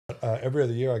Every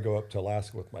other year I go up to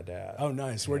Alaska with my dad. Oh,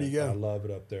 nice. Where do you go? I love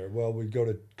it up there. Well, we go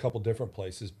to a couple different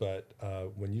places, but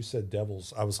when you said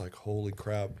Devils, I was like, holy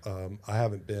crap. I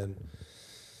haven't been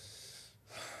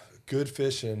good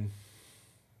fishing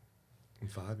in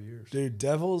 5 years. Dude,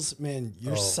 Devils, man,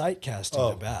 you're sight casting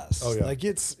the bass. Oh, yeah. Like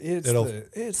it's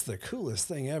the coolest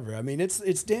thing ever. I mean,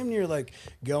 it's damn near like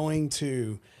going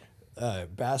to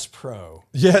Bass Pro.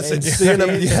 Yes, and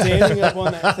and standing up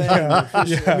on that thing. And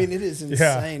fishing. I mean, it is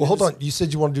insane. Well, hold on. You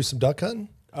said you want to do some duck hunting?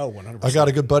 Oh, 100%. I got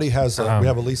a good buddy we have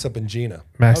a lease up in Gina.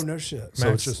 Oh, no shit.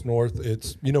 So it's just north.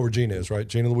 It's you know where Gina is, right?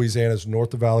 Gina, Louisiana is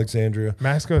north of Alexandria.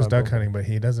 Max goes duck hunting, but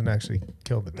he doesn't actually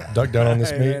kill the duck. Duck down on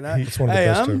this meat. It's one of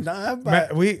the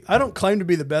best. I don't claim to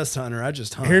be the best hunter. I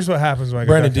just hunt. Here's what happens when I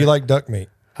go Brandon, duck do you like duck meat?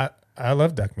 I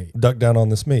love duck meat. Duck down on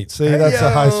this meat. See, that's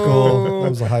a high school. That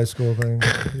was a high school thing.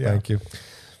 Thank you.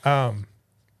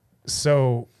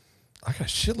 So I got a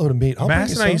shitload of meat.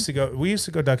 Max and I used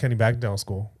to go duck hunting back in dental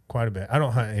school quite a bit. I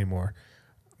don't hunt anymore,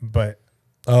 but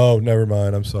oh, never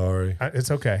mind. I'm sorry.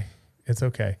 It's okay. It's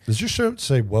okay. Does your shirt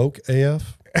say woke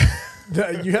AF?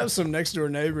 You have some next door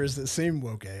neighbors that seem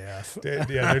woke AF. Yeah,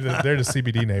 they're the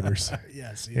CBD neighbors.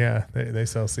 Yes. Yeah, they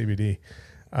sell CBD.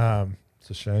 It's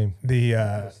a shame. The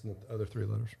other three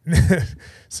letters.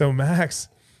 So Max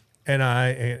and I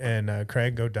and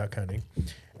Craig go duck hunting,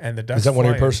 and the ducks. Is that one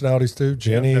of your personalities too?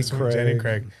 Jenny, Craig. Jenny,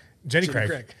 Craig. Jenny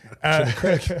Craig. Jenny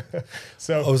Craig.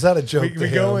 So was that a joke? We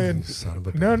go in. Son of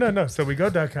a No. So we go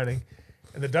duck hunting,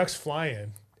 and the ducks fly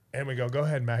in, and we go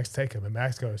ahead, Max, take them, and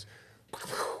Max goes,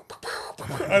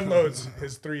 unloads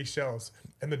his 3 shells,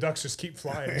 and the ducks just keep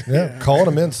flying. Yeah, calling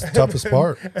them in's the toughest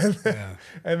part.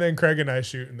 And then Craig and I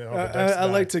shoot, and then all the ducks I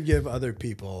like to give other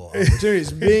people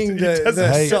opportunities, being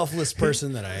the selfless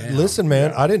person that I am. Listen,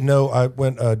 man, I didn't know. I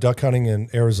went duck hunting in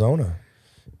Arizona,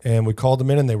 and we called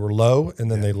them in, and they were low, and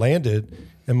then they landed,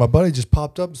 and my buddy just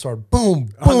popped up and started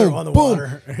boom, boom, on the boom.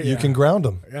 water. You can ground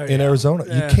them in Arizona.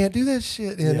 You can't do that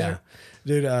shit in there.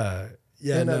 Dude,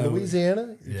 in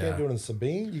Louisiana, you can't do it in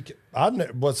Sabine. You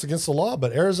can, what's against the law,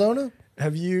 but Arizona. Do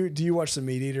you watch The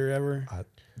Meat Eater ever?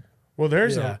 Well,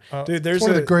 there's dude. There's one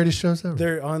of the greatest shows ever.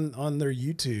 They're on their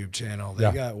YouTube channel.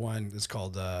 They got one that's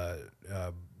called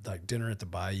like Dinner at the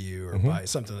Bayou or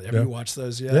something. Have you watched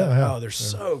those yet? Yeah. Oh, they're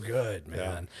so good,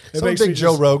 man. So I'm a big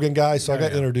Joe Rogan guy, so I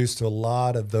got introduced to a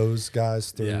lot of those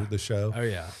guys through the show. Oh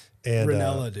yeah. And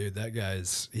Ranella, dude, that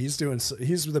guy's he's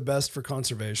the best for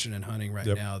conservation and hunting right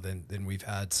now than we've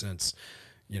had since,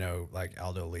 like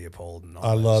Aldo Leopold and all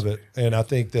I love it. And I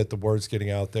think that the word's getting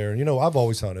out there. I've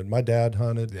always hunted. My dad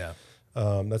hunted. Yeah.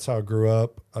 That's how I grew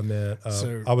up. I mean,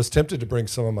 I was tempted to bring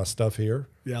some of my stuff here.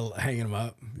 Yeah, hanging them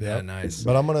up. Yeah, nice.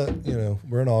 But I'm gonna,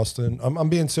 we're in Austin. I'm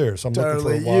being serious. I'm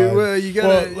totally. looking for a wide. You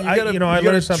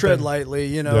gotta tread lightly.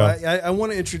 Yeah. I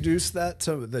want to introduce that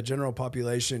to the general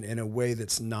population in a way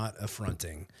that's not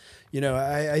affronting.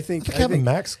 I think having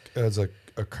Max as a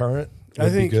current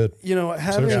would be good.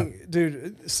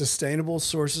 Dude, sustainable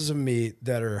sources of meat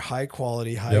that are high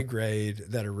quality, high grade,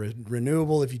 that are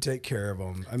renewable if you take care of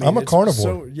them. I mean, I'm a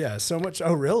carnivore. So much.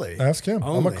 Oh, really? Ask him.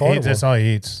 Only. I'm a carnivore. That's all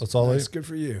he eats. That's all he eats. That's good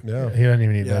for you. Yeah. He doesn't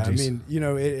even eat veggies. I mean,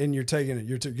 and you're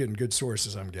getting good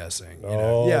sources, I'm guessing.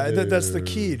 Dude. That's the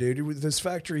key, dude. This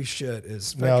factory shit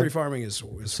farming is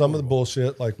some of the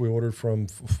bullshit like we ordered from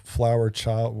Flower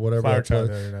Child,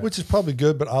 which is probably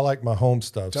good, but I like my home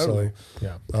stuff. Totally.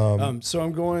 So so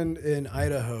I'm going in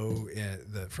Idaho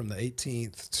from the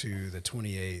 18th to the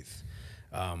 28th.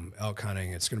 Elk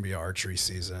hunting. It's going to be archery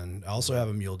season. I also have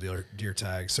a mule deer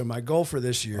tag. So my goal for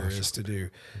this year is to do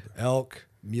elk,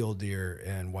 mule deer,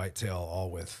 and whitetail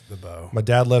all with the bow. My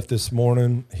dad left this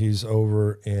morning. He's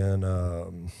over in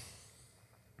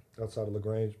outside of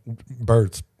LaGrange.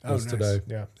 Birds today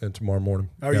and tomorrow morning.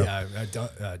 Oh yeah,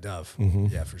 dove. Mm-hmm.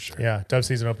 Yeah, for sure. Yeah, dove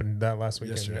season opened that last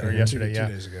weekend yesterday. 2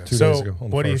 days ago. 2 days ago.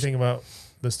 What do you think about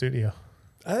the studio?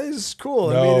 It's cool.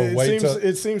 No, I mean,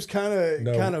 it seems kind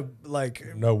of like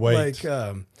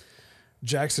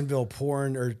Jacksonville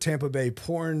porn or Tampa Bay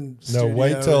porn studio.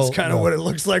 Wait till it's kind of what it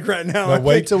looks like right now.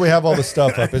 Wait till we have all the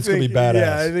stuff up. It's gonna be badass.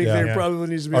 Yeah, I think there probably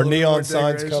needs to be our a little neon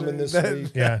signs coming this week.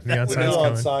 Yeah, neon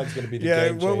signs gonna be the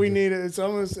game changer. What we need it's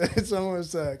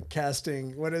almost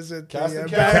casting. What is it?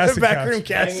 Backroom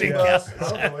casting. I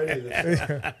don't know any of this,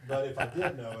 but if I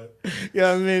did know it,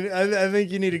 yeah, I mean, I think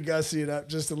you need to gussy it up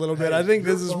just a little bit. I think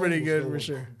this is pretty good for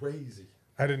sure. Crazy.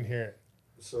 I didn't hear it.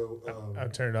 So I'll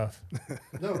turn it off.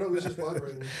 No, it was just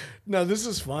vibrating. No, this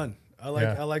is fun. I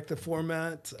like the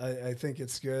format. I think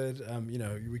it's good.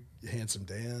 Handsome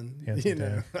Dan.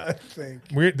 Dan. I think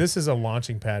This is a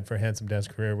launching pad for Handsome Dan's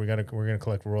career. We're gonna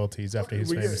collect royalties after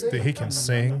he's famous. He can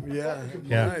sing. Yeah.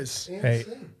 Nice. Hey,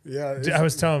 Yeah. I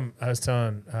was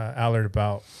telling Allard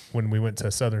about when we went to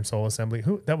Southern Soul Assembly.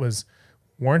 That was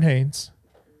Warren Haynes,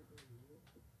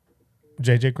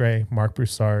 JJ Gray, Mark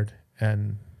Broussard,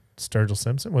 and Sturgill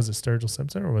Simpson. Was it Sturgill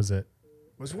Simpson or was it?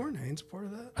 Was Warren Haynes a part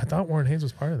of that? I thought Warren Haynes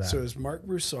was part of that. So it was Mark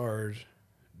Broussard,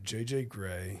 JJ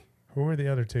Gray, Who were the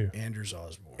other two? Anders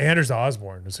Osborne. Anders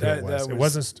Osborne was who it was.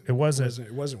 It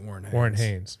wasn't Warren Haynes. Warren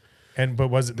Haynes. But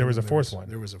was it? There was a fourth one.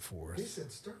 There was a fourth. He said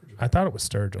Sturgill. I thought it was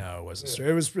Sturgill. No, it wasn't.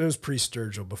 It was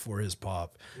pre-Sturgill before his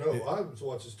pop. No, I was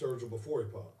watching Sturgill before he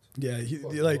popped. Yeah, he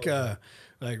like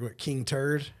what, King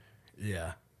Turd.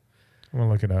 Yeah. I'm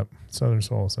gonna look it up. Southern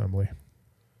Soul Assembly.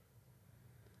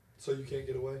 So you can't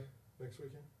get away next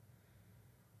weekend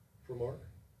for Mark?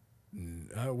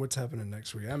 What's happening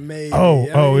next week? I may.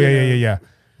 Yeah.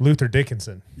 Luther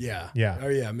Dickinson. Yeah. Yeah. Oh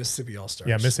yeah, Mississippi All Stars.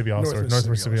 Yeah, Mississippi All Stars. North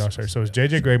Mississippi All Stars. So it was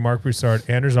JJ Gray, Mark Broussard,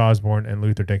 Anders Osborne, and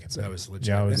Luther Dickinson. That was legit.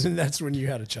 Yeah, and that's when you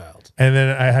had a child. And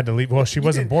then I had to leave. Well, she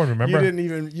wasn't born. Remember? You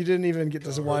didn't even get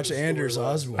to watch Anders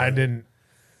Osborne. I didn't.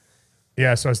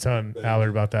 Yeah, so I was telling Allard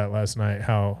about that last night.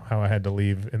 How I had to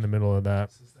leave in the middle of that.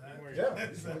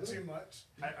 Is that too much?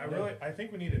 I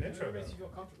think we need an intro. Makes you feel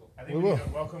comfortable. I think we will.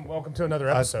 Welcome to another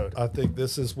episode. I think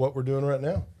this is what we're doing right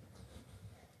now.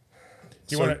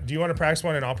 Do you want to practice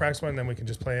one and I'll practice one, and then we can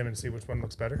just play them and see which one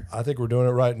looks better? I think we're doing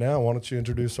it right now. Why don't you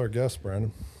introduce our guest,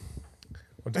 Brandon?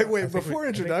 Hey, wait, before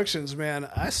introductions, man,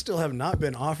 I still have not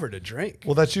been offered a drink.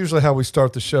 Well, that's usually how we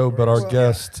start the show, but our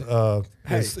guest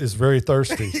is very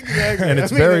thirsty. Exactly. And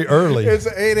it's very early. It's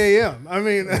 8 a.m. I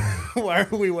mean, why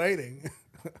are we waiting?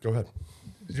 Go ahead.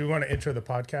 Do we want to intro the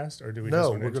podcast, or do we?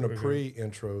 No, just we're going to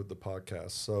pre-intro the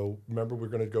podcast. So remember, we're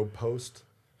going to go post.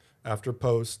 After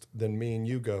post, then me and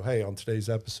you go, hey, on today's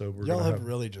episode, we're Y'all going to have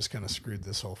really just kind of screwed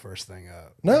this whole first thing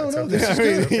up. No, this is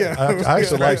good. Yeah. I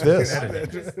actually like this.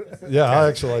 Yeah, I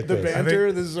actually like The this.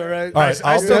 banter, this is all right. All right,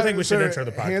 I still think we should intro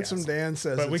the podcast. Handsome Dan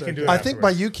says But we it's can do okay. it. I think by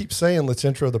you keep saying, let's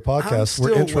intro the I'm podcast, still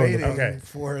we're introing waiting the Okay.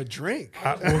 for a drink.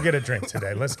 We'll get a drink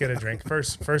today. Let's get a drink.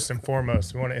 First and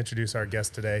foremost, we want to introduce our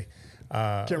guest today.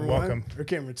 Camera Welcome. 1 or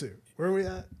camera 2? Where are we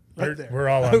at? Right there. We're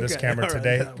all on this Okay, camera all right,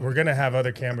 today. that one. We're going to have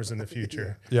other cameras in the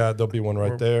future. Yeah, there'll be one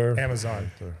right there.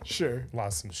 Amazon Sure.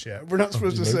 lost some shit. We're not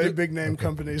supposed to moved say it? big name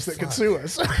companies that could sue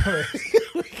us.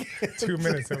 2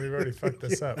 minutes and we've already fucked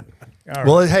this up. All right.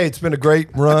 Well, hey, it's been a great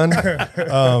run.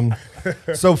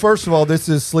 So first of all, this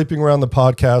is Sleeping Around the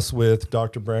Podcast with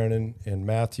Dr. Brandon and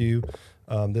Matthew.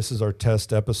 This is our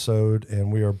test episode,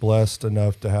 and we are blessed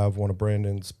enough to have one of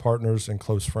Brandon's partners and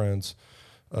close friends,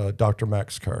 Dr.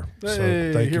 Max Kerr. So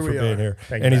Hey, thank you here for we being are. here.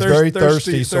 Thank And you. he's very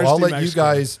thirsty, Thirsty- so I'll thirsty let you Max Kerr.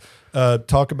 guys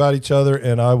talk about each other,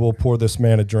 and I will pour this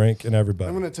man a drink and everybody.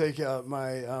 I'm going to take out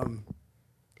my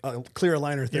clear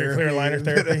aligner therapy. Your clear aligner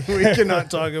therapy? We cannot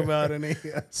talk about any.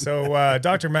 So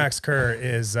Dr. Max Kerr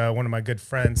is one of my good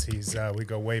friends. We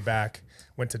go way back.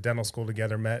 Went to dental school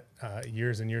together. Met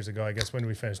years and years ago. I guess when did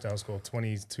we finish dental school?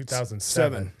 2007.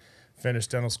 Seven.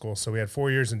 Finished dental school. So we had 4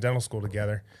 years in dental school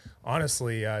together.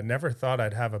 Honestly, never thought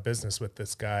I'd have a business with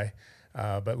this guy.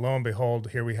 But lo and behold,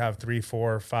 here we have 3,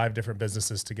 4, 5 different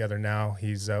businesses together now.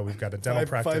 We've got a dental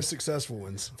practice. 5 successful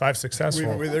ones. 5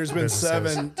 successful. There's been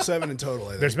businesses. seven in total. I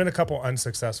think. There's been a couple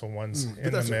unsuccessful ones But in the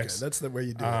that's mix. okay. That's the way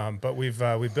you do it. But we've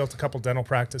built a couple dental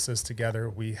practices together.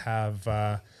 We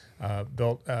have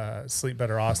built Sleep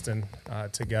Better Austin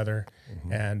together,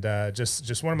 and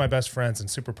just one of my best friends, and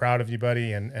super proud of you,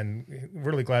 buddy, and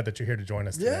really glad that you're here to join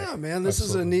us today. Yeah, man, this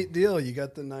is a neat deal. You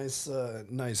got the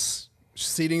nice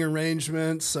seating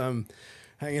arrangements.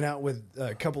 Hanging out with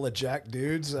a couple of jack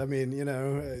dudes. I mean,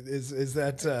 is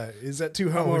that too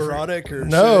homoerotic or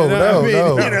No, shit? no, I mean,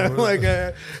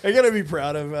 no. I gotta be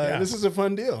proud of. This is a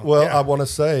fun deal. Well, Yeah. I want to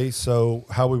say, so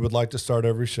how we would like to start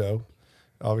every show.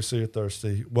 Obviously, you're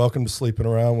thirsty. Welcome to Sleeping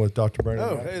Around with Dr. Brandon.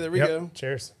 Oh, hey, there we Yep. go.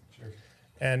 Cheers.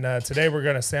 And today we're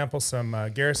going to sample some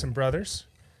Garrison Brothers.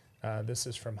 This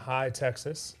is from High,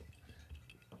 Texas.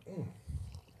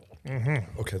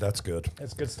 Okay, that's good.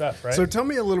 It's good stuff, right? So tell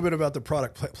me a little bit about the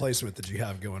product placement that you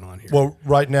have going on here. Well,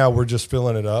 right now we're just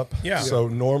filling it up. Yeah. So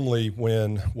normally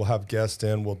when we'll have guests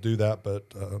in, we'll do that.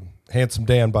 But Handsome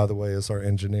Dan, by the way, is our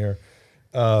engineer.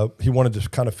 He wanted to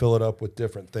kind of fill it up with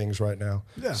different things right now.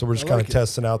 Yeah, so we're just I kind like of it.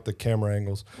 testing out the camera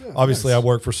angles. Yeah, Obviously, nice. I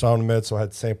work for SoundMed, so I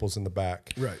had samples in the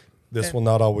back. Right. This will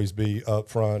not always be up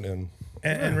front.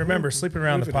 And remember, Sleeping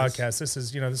Around the Moving us. Podcast, this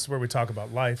is where we talk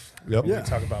about life. Yep. We Yeah.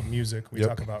 talk about music. We Yep.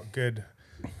 talk about good,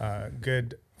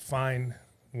 fine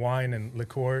wine and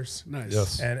liqueurs. Nice.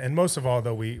 Yes. And most of all,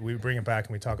 though, we bring it back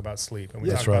and we talk about sleep. And we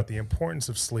talk right. about the importance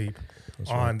of sleep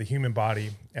on the human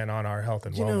body and on our health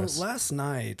and wellness. Last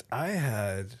night I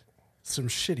had some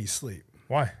shitty sleep.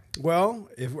 Why? Well,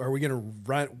 are we going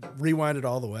to rewind it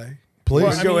all the way? Please.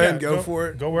 Well, I Go mean, ahead yeah, and go for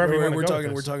it. Go wherever you want to we're go talking.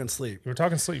 with We're this. talking sleep. We're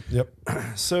talking sleep. Yep.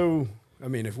 So, I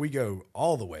mean, if we go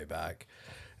all the way back,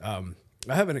 I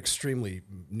have an extremely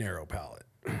narrow palate.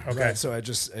 Okay. Right? So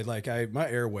my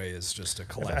airway is just a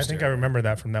collapse. I think I remember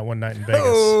that from that one night in Vegas.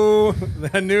 Oh,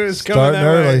 I knew it was coming Starting that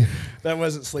early. way. That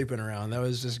wasn't sleeping around. That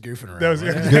was just goofing around. That was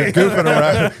Goofing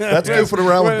around. That's goofing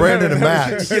around with Brandon and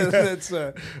Max. Yeah, that's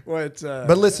what.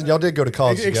 But listen, y'all did go to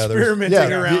college together.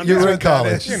 Experimenting around You is were in what that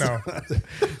college. You know,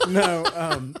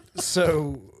 No,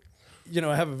 so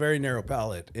I have a very narrow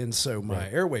palate, and so my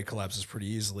airway collapses pretty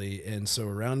easily. And so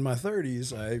around my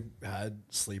 30s, I had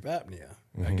sleep apnea.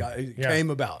 It came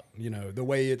about, the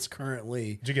way it's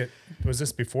currently. was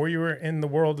this before you were in the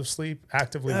world of sleep,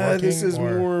 actively working? This is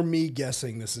or? more me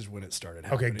guessing. This is when it started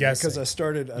happening. Okay, guessing. Because I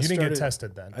started. You didn't get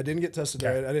tested then. I didn't get tested.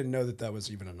 Okay. I didn't know that was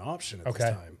even an option at this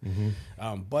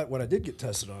time. But what I did get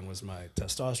tested on was my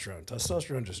testosterone.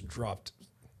 Testosterone just dropped.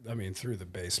 I mean, through the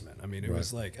basement. I mean, it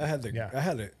was like I had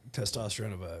the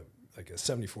testosterone of a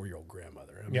 74-year-old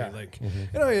grandmother. I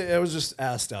mean, I was just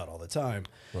asked out all the time.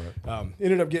 Right.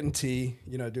 Ended up getting T,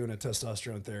 doing a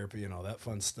testosterone therapy and all that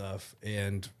fun stuff.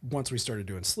 And once we started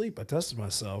doing sleep, I tested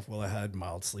myself. Well, I had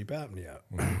mild sleep apnea.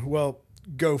 Well,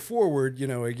 go forward,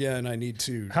 again, I need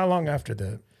to. How long after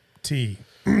the T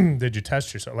did you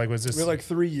test yourself? Like, was this? We're like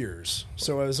 3 years.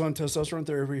 So I was on testosterone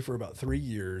therapy for about 3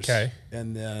 years. Okay.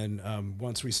 And then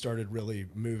once we started really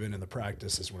moving in the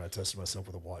practice is when I tested myself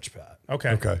with a watch pad.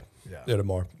 Okay. Yeah.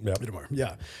 Itamar. Yeah. Itamar.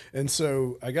 Yeah. And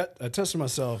so I tested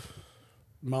myself,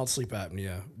 mild sleep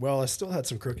apnea. Well, I still had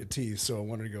some crooked teeth, so I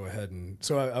wanted to go ahead and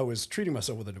so I was treating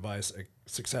myself with a device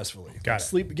successfully.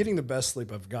 Got it. Getting the best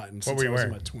sleep I've gotten since I was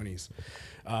in my 20s.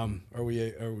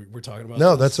 We're talking about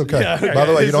No, this? that's okay. Yeah. By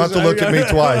the way, you don't have to look at me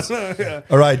twice.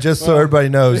 All right, just so everybody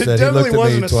knows that he looked at me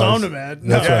definitely twice. wasn't a Somnomed.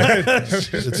 No.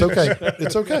 That's right. It's okay.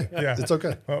 It's okay. Yeah. It's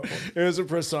okay. It was a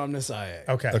Prosomnus IA.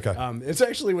 Okay. Okay. It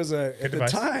actually was at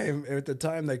device. the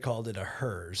time they called it a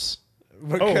HERS.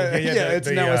 It's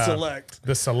now a Select.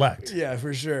 The Select. Yeah,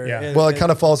 for sure. Yeah. And- Well, it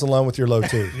kind of falls in line with your low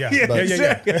T. Yeah.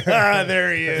 Yeah.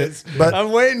 There he is. But-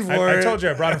 I'm waiting for it. I told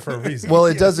you I brought it for a reason. Well,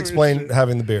 it does explain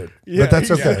having the beard, Yeah, but that's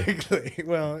okay. Exactly.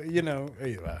 Well, either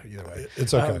way.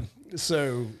 It's okay.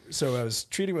 So I was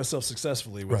treating myself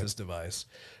successfully with this device.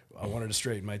 I wanted to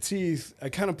straighten my teeth. I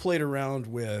kind of played around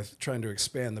with trying to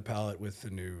expand the palate with the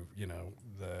new,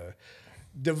 the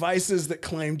devices that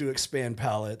claim to expand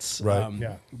palates,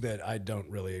 Right. that I don't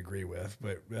really agree with.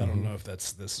 But I don't know if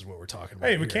this is what we're talking about.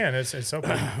 Hey, we here. can. It's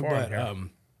open forum But here.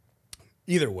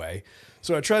 either way,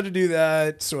 so I tried to do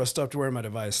that. So I stopped wearing my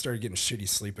device, started getting shitty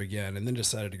sleep again, and then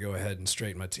decided to go ahead and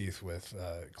straighten my teeth with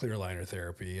clear aligner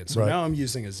therapy. And so Right. now I'm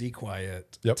using a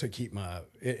Z-Quiet to keep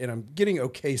and I'm getting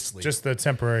okay sleep. Just the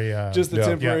temporary.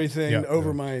 Temporary thing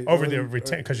over my the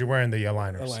retain because you're wearing the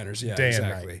aligners. aligners. Yeah, day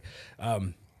exactly. and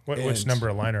night. Which number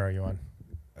aligner are you on?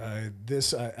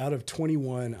 This out of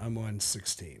 21, I'm on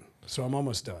 16, so I'm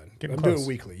almost done. Getting I'm close. doing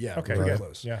weekly. Yeah, Okay, very good.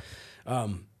 close. Yeah.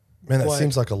 Man, that But-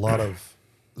 seems like a lot of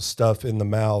stuff in the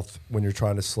mouth when you're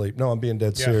trying to sleep. No, I'm being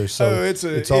dead serious. So Oh, it's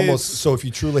almost it's- so if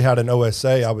you truly had an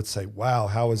OSA, I would say, wow,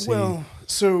 how is he? Well,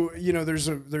 so there's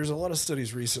a lot of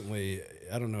studies recently.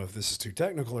 I don't know if this is too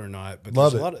technical or not, but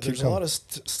Love there's it. a lot. Keep There's a lot of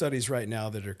studies right now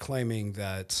that are claiming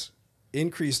that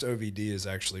increased OVD is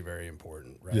actually very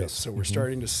important. Right. Yes. So we're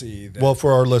starting to see that. Well,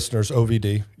 for our listeners,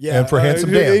 OVD, and for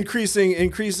Handsome Dan.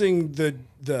 increasing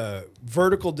the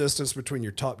vertical distance between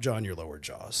your top jaw and your lower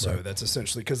jaw. So that's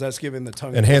essentially because that's giving the tongue.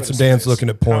 And a little Handsome bit of Dan's space. looking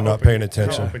at porn, not open- paying how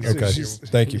attention. open your- Okay, she's-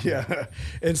 thank you. Yeah,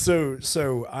 and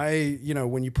so I,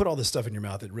 when you put all this stuff in your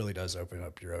mouth, it really does open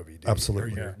up your OVD.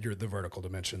 Absolutely. or your the vertical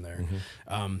dimension there.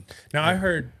 Now I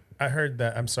heard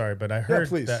that. I'm sorry, but I heard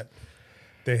please. that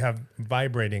they have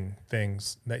vibrating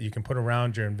things that you can put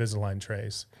around your Invisalign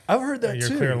trays. I've heard that Your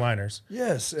too. clear aligners.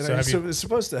 Yes, and So have you- it's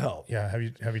supposed to help. Yeah. Have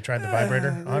you tried the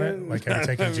vibrator on it? Like have you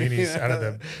taken genies out of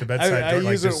the bedside I door?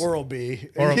 Like use an just- Oral B.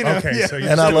 Okay, so you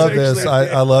And I so love it's this.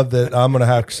 I love that I'm going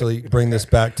to actually bring this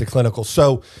back to clinical.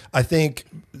 So I think,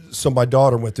 so my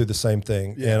daughter went through the same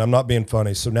thing, and I'm not being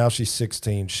funny. So now she's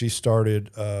 16. She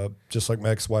started, just like my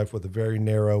ex-wife, with a very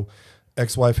narrow.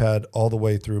 Ex-wife had all the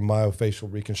way through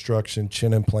myofascial reconstruction,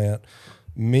 chin implant.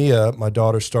 Mia, my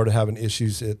daughter, started having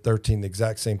issues at 13, the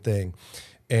exact same thing.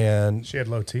 And She had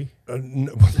low T.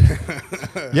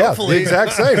 yeah, the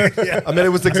exact same. I mean,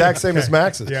 it was the exact same as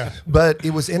Max's. Yeah. But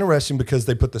it was interesting because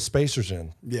they put the spacers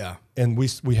in. Yeah. And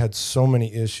we had so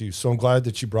many issues. So I'm glad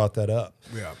that you brought that up.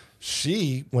 Yeah.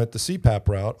 She went the CPAP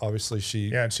route.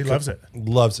 Obviously, And she loves it.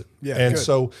 Loves it. Yeah, And good.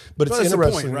 so, but it's That's the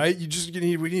interesting, point, right?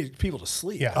 We need people to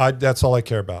sleep. Yeah. That's all I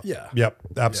care about. Yeah. Yep.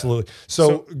 Absolutely.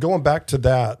 So going back to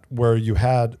that, where you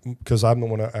had, because I'm the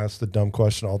one to ask the dumb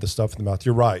question, all this stuff in the mouth.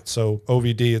 You're right. So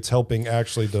OVD, it's helping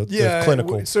actually the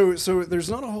clinical. So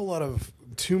there's not a whole lot of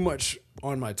too much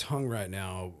on my tongue right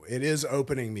now. It is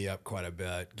opening me up quite a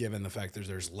bit, given the fact that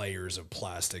there's layers of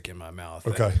plastic in my mouth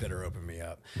that are opening me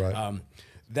up. Right.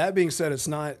 That being said,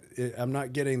 I'm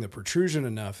not getting the protrusion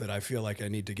enough that I feel like I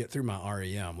need to get through my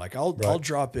REM. Like I'll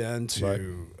drop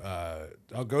into,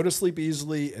 I'll go to sleep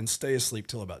easily and stay asleep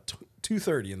till about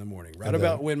 2:30 in the morning, right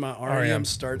about when my REM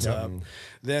starts up.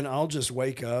 Then I'll just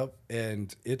wake up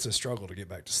and it's a struggle to get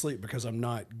back to sleep because I'm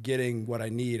not getting what I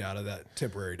need out of that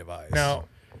temporary device. Now,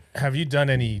 have you done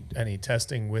any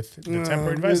testing with the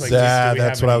temporary device? do we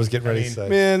that's what I was getting ready to say.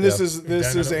 Man, this is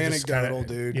just anecdotal,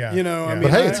 kinda- dude. yeah. You know, I mean,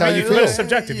 But hey, it's how you feel. But it's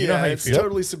subjective. You know how you it's feel.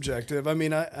 totally subjective. I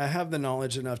mean, I have the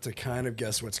knowledge enough to kind of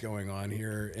guess what's going on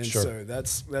here, and so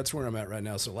that's where I'm at right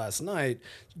now. So last night,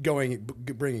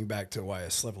 bringing back to why I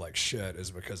slept like shit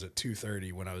is because at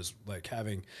 2:30 when I was like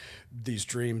having these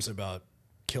dreams about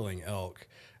killing elk.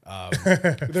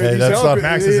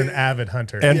 Max is an avid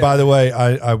hunter. And by the way,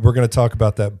 we're going to talk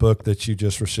about that book that you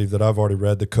just received that I've already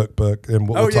read, the cookbook, and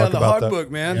we'll talk the about hog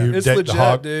book, man. You It's date legit, the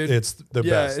hog, dude. It's the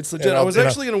best. It's legit. I was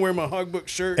actually going to wear my hog book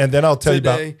shirt. And then I'll tell you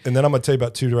today. about, and then I'm going to tell you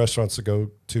about two restaurants to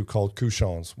go to called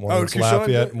Couchons. One's Couchon?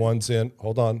 Lafayette, and one's in.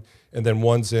 Hold on. And then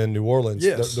one's in New Orleans.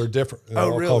 Yes. They're different. They're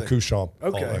all really? called Couchon.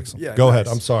 Okay. Oh, excellent. Yeah, go nice. ahead.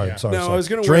 I'm sorry. Yeah. I'm sorry. No, sorry. I was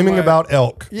gonna dreaming wear my- about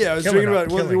elk. Yeah, I was Killing dreaming elk,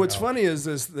 about. killing What's elk. funny is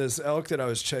this elk that I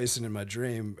was chasing in my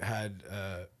dream had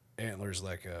antlers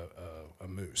like a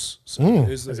moose. So it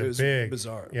was big,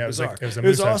 bizarre. Yeah, it was bizarre. like, it was a It moose.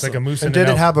 was It's like a awesome. moose. And did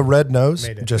it have a red nose?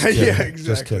 Made it. Just kidding. Yeah, exactly.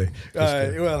 Just kidding. Just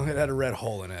kidding. Well, it had a red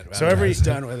hole in it. So I was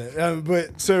done with it.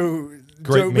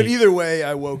 But meat. either way,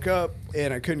 I woke up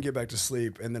and I couldn't get back to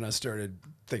sleep, and then I started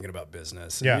thinking about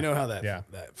business. And Yeah. you know how that Yeah.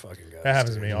 fucking goes. That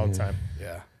happens to dude. me all the time.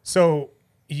 Yeah. So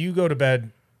you go to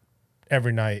bed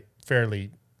every night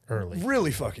fairly early.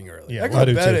 Really fucking early. Yeah, I I go to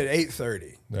do bed too. at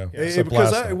 8:30. Yeah.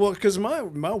 Because my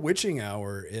witching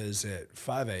hour is at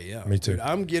 5 a.m. Me too. Dude,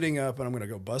 I'm getting up and I'm going to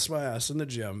go bust my ass in the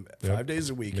gym 5 days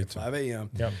a week at 5 a.m.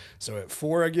 Yep. So at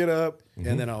 4 I get up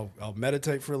and then I'll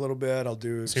meditate for a little bit. I'll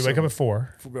do. So you wake up at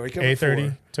 4, Wake up at 8:30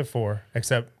 4. to 4,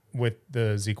 except with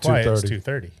the Z Quiet, it's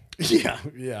 2:30.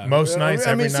 Yeah. Most nights,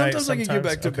 I mean, every night, sometimes I can get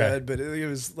back to sometimes- bed, but it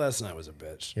was last night was a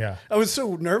bitch. Yeah. I was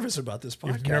so nervous about this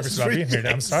podcast. You're nervous about being here.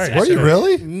 I'm sorry. Were you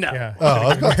really? No, Yeah. Oh, I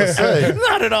was about to say.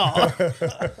 not at all.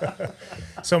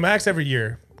 So Max, every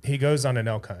year, he goes on an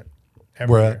elk hunt.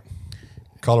 Every We're year.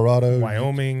 at Colorado,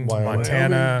 Wyoming,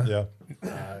 Montana. Yeah.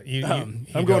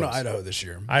 I'm going to Idaho this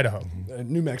year. Idaho.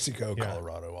 New Mexico,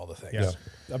 Colorado, all the things.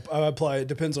 Yeah. I apply. It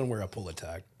depends on where I pull a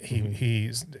tag.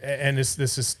 He's and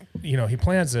this is he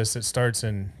plans this. It starts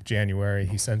in January.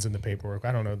 He sends in the paperwork.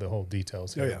 I don't know the whole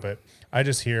details here, yeah. but I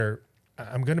just hear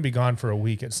I'm going to be gone for a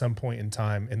week at some point in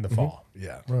time in the fall.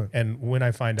 Yeah. Right. And when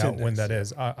I find 10 out when days, that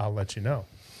is, I'll let you know.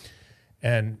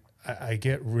 And I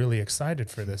get really excited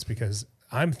for this because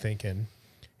I'm thinking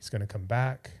he's going to come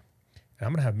back and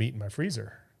I'm going to have meat in my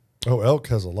freezer. Oh, elk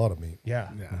has a lot of meat. Yeah.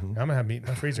 Yeah. I'm going to have meat in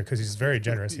my freezer because he's very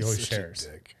generous. He always Such a shares.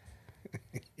 dick.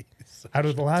 Out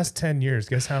of the last 10 years,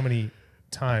 guess how many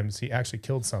times he actually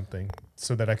killed something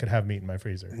so that I could have meat in my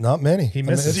freezer? Not many. He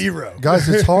misses. it's- 0. Guys,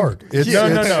 it's hard. It's,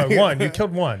 No. One. You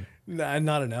killed one. Nah,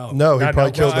 not an elk. No, he Not probably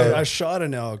an killed elk. I a. shot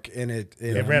an elk and it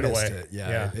ran missed away. It. Yeah,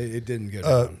 Yeah. It didn't go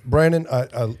down. Brandon,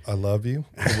 I love you.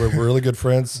 We're really good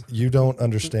friends. You don't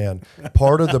understand.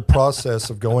 Part of the process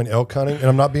of going elk hunting, and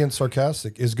I'm not being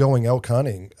sarcastic, is going elk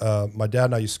hunting. My dad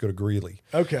and I used to go to Greeley.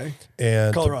 Okay.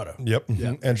 And Colorado. Yep. Yeah,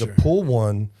 and for to sure. pull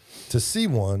one, to see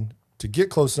one, to get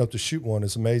close enough to shoot one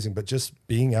is amazing. But just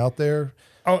being out there,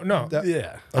 Oh, no.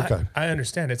 Yeah. okay. I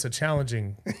understand. It's a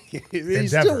challenging. He Endeavor.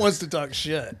 still wants to talk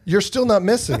shit. You're still not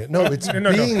missing it. No, it's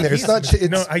No. being there. It's not. It's,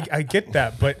 No, I get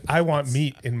that, but I want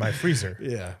meat in my freezer.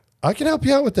 Yeah. I can help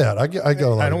you out with that. I got a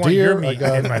lot I of don't want deer. your I meat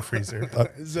got, in my freezer.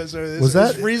 Is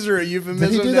that- freezer a euphemism?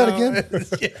 Did he do that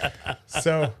now?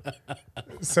 again?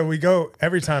 So we go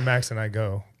every time Max and I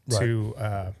go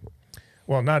to.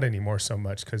 Well, not anymore so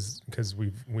much because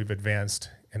we've advanced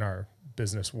in our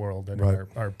business world and Right.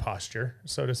 our posture,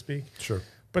 so to speak. Sure.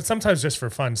 But sometimes just for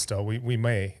fun still, we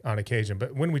may on occasion.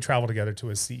 But when we travel together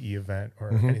to a CE event or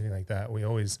anything like that, we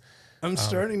always I'm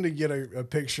starting to get a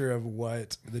picture of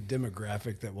what the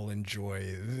demographic that will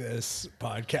enjoy this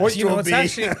podcast will it's be,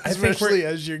 actually, I think especially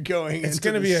as you're going. it's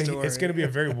going to be it's going to be a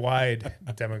very wide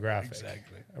demographic,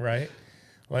 Exactly. right?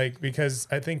 Like, because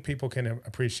I think people can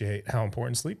appreciate how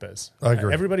important sleep is. I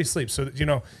agree. Everybody sleeps, so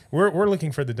we're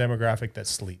looking for the demographic that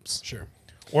sleeps, Sure,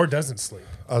 or doesn't sleep.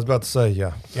 I was about to say,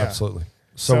 yeah. Absolutely.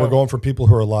 So, So- we're going for people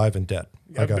who are alive and dead.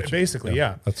 I got you. Basically,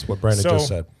 yeah. That's what Brandon just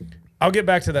said. I'll get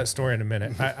back to that story in a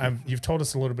minute. You've told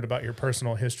us a little bit about your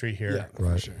personal history here. yeah, for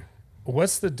Right. sure.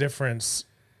 What's the difference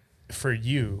for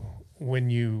you when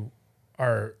you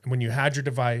had your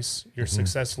device, you're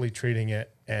successfully treating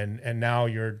it, and now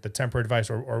you're the temporary device,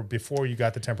 or before you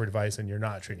got the temporary device and you're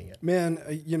not treating it? Man,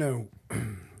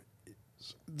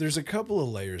 there's a couple of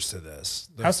layers to this.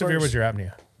 The How severe first- was your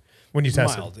apnea when you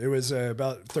tested? Mild. It was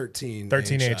about 13.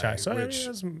 13 AHI, AHI. So which,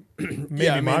 that's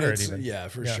maybe moderate even. Yeah,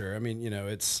 for sure. I mean,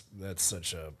 that's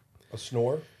such a A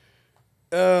snore?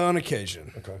 on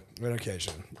occasion. Okay. On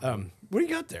occasion. What do you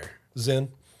got there? Zen.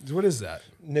 What is that?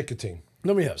 Nicotine.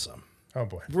 Let me have some. Oh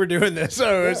boy. We're doing this.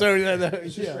 Yeah,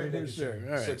 for sure.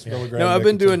 All right. 6 milligram No, I've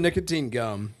been nicotine. doing nicotine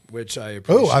gum, which I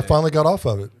appreciate. Oh, I finally got off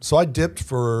of it. So I dipped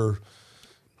for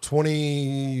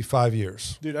 25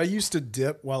 years. Dude, I used to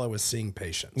dip while I was seeing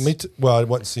patients. Me too. Well, I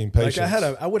wasn't seeing patients.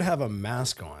 Like I would have a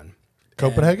mask on.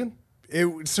 Copenhagen?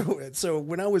 So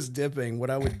when I was dipping, what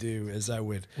I would do is I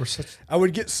would such-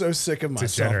 get so sick of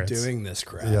myself Degenerates. doing this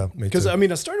crap. Yeah, me Because too. I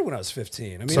mean, I started when I was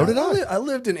 15. I mean, So did I. I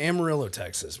lived in Amarillo,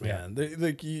 Texas, man.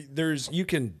 You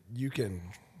can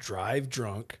drive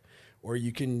drunk, or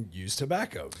you can use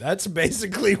tobacco. That's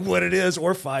basically what it is,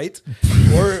 or fight,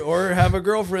 or have a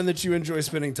girlfriend that you enjoy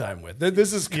spending time with.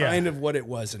 This is kind of what it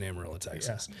was in Amarillo,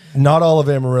 Texas. Not all of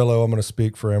Amarillo. I'm going to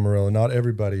speak for Amarillo. Not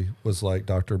everybody was like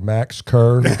Dr. Max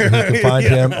Kerr. You can find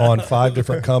him on 5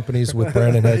 different companies with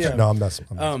Brandon Hedgecock. No, I'm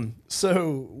messing.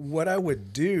 So what I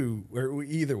would do, or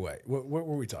either way, what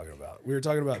were we talking about? We were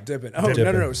talking about dipping. Oh,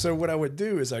 Dipping. no. So what I would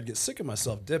do is I'd get sick of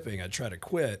myself dipping. I'd try to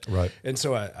quit. Right. And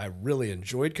so I really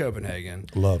enjoyed Copenhagen.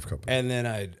 Love Copenhagen. And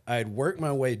then I'd work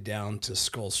my way down to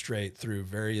Skull Straight through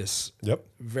various yeah.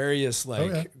 flavors.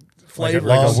 Like a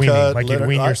Long weaning, cut, like you'd letter-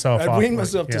 wean I- yourself I'd off. wean like-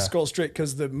 myself to yeah. Skull Straight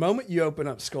because the moment you open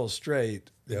up Skull Straight,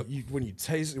 Yep. when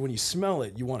you smell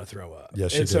it, you want to throw up.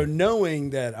 Yes, you and so do.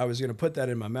 knowing that I was going to put that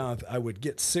in my mouth, I would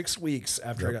get 6 weeks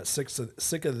after I got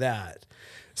sick of that.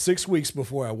 6 weeks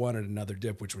before I wanted another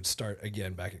dip, which would start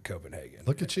again back at Copenhagen.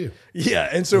 Look at you. Yeah,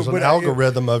 and so There's an when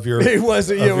algorithm of your. it was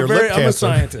of yeah, your lip I'm a cancer.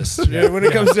 scientist when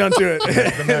it comes down to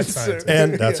it. mad So- scientist.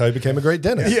 And that's how you became a great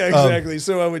dentist. yeah, exactly.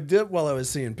 So I would dip while I was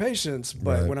seeing patients,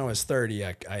 but Right. when I was 30,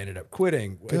 I ended up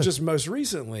quitting. Good. Just most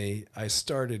recently, I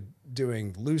started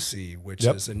doing Lucy, which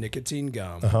Yep. is a nicotine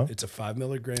gum. Uh-huh. It's a 5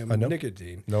 milligram I know.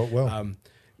 nicotine. Know it well.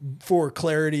 For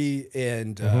clarity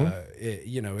and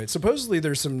it's supposedly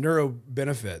there's some neuro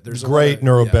benefit. There's Great a lot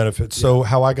neuro of, yeah. benefits. So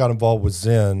how I got involved with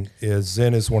Zen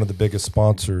is one of the biggest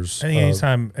sponsors.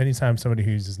 Anytime somebody who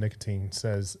uses nicotine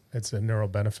says it's a neural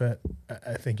benefit,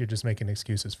 I think you're just making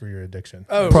excuses for your addiction.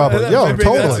 Oh, Probably. I Yeah, mean,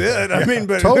 totally. That's it. I mean,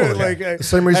 but Totally. like The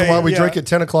same reason why we drink at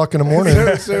 10 o'clock in the morning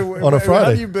on a How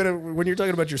Friday. do you when you're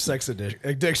talking about your sex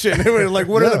addiction? Like,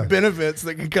 what are Yeah. the benefits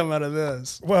that can come out of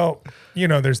this? Well,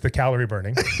 there's the calorie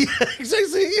burning.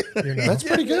 Exactly. That's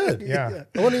pretty good. Yeah.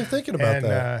 I wasn't even thinking about And,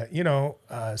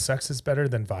 that. sex is better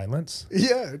than violence.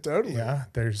 Yeah, totally. Yeah.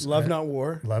 There's Love, not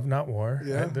war. Love, not war.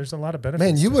 Yeah. There's a lot of benefits.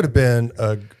 Man, you to would have been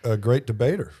a great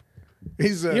debater.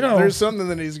 He's know- there's something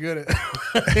that he's good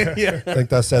at. Yeah. I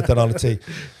think I said that on the tee.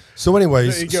 So, There you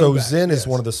anyways, go so back, Zen is yes.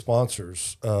 one of the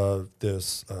sponsors of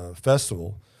this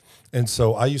festival. And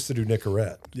so I used to do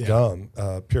Nicorette gum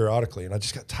periodically, and I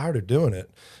just got tired of doing it.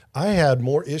 I had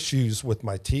more issues with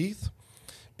my teeth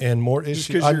and more issues.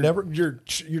 Because you're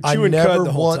chewing cud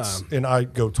the whole time. And I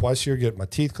go twice a year to get my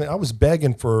teeth cleaned. I was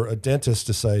begging for a dentist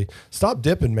to say, stop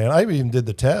dipping, man. I even did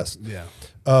the test. Yeah.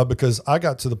 Because I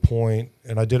got to the point,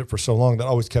 and I did it for so long that I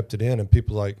always kept it in, and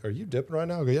people are like, are you dipping right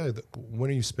now? I go, yeah. When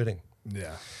are you spitting?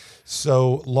 Yeah.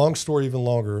 So long story, even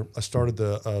longer, I started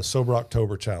the Sober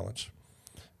October Challenge.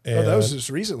 And That was just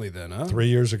recently then, huh? 3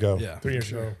 years ago. Yeah. 3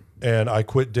 years ago. And I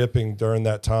quit dipping during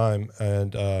that time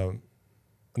and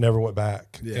never went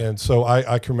back. Yeah. And so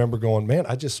I can remember going, man,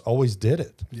 I just always did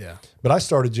it. Yeah. But I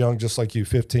started young, just like you,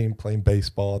 15, playing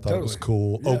baseball. I thought it was Totally.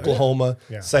 cool. Yeah, Oklahoma,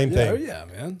 yeah. same Yeah, thing. oh yeah,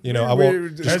 man. I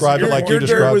won't describe it like you your dirt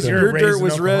described was, it. Your Raised dirt in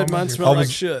was red, Oklahoma, mine you're- smelled I was-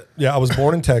 like shit. Yeah, I was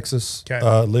born in Texas.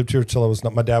 Okay. Lived here till I was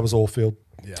not. My dad was oil field,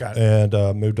 Yeah. Got it.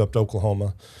 and moved up to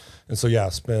Oklahoma. And so, yeah, I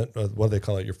spent what do they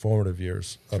call it, your formative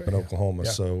years up in Oklahoma.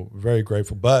 Yeah. So very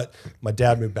grateful. But my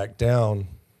dad moved back down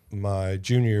my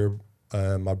junior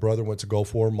year. My brother went to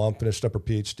Gulf War. Mom finished up her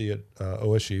PhD at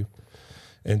OSU.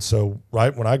 And so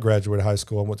right when I graduated high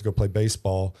school, I went to go play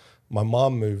baseball. My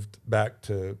mom moved back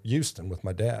to Houston with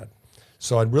my dad.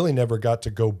 So I really never got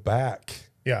to go back.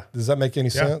 Yeah. Does that make any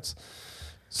sense?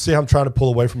 See, I'm trying to pull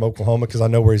away from Oklahoma because I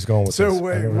know where he's going with this. So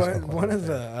one of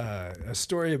the a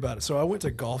story about it. So I went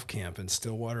to golf camp in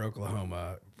Stillwater,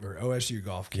 Oklahoma, or OSU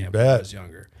golf camp when I was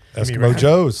younger. Eskimo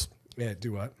Joe's. Yeah,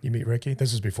 do what? You meet Ricky?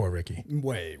 This is before Ricky.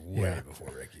 Way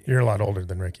before Ricky. You're a lot older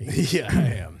than Ricky. Yeah,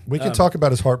 I am. We can talk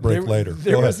about his heartbreak later.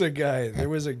 There was a guy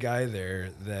there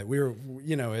that we were,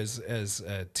 as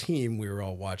a team, we were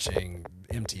all watching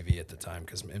MTV at the time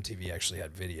because MTV actually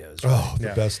had videos. Right? Oh, the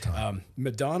best time.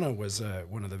 Madonna was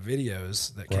one of the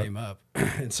videos that came up,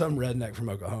 and some redneck from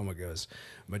Oklahoma goes,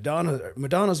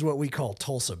 Madonna's what we call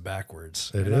Tulsa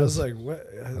backwards. It and is. I was like, what?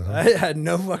 I had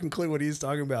no fucking clue what he's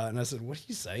talking about. And I said, what are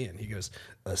you saying? He goes,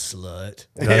 a slut.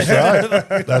 That's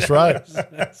right. That's right.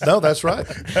 No, that's right.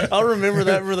 I'll remember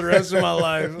that for the rest of my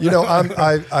life.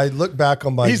 I look back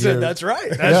on my years. He said, that's right.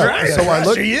 That's right. So I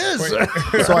look, she is.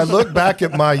 So I look back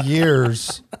at my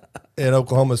years in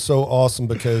Oklahoma. It's so awesome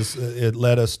because it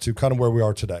led us to kind of where we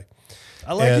are today.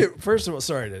 I like it. First of all,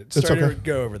 sorry to okay.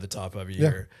 go over the top of you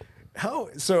here.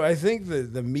 So I think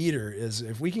the meter is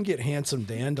if we can get Handsome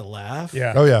Dan to laugh.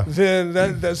 Yeah. Oh yeah.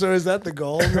 Then so is that the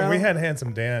goal now? We had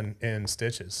Handsome Dan in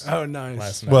stitches. Oh, nice.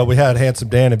 Last night. Well, we had Handsome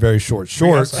Dan in very short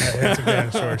shorts We also had Handsome Dan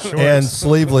in short shorts. and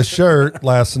sleeveless shirt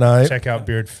last night. Check out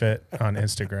Beard Fit on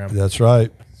Instagram. That's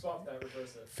right.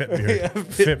 Fit Beard.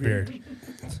 Fit Beard.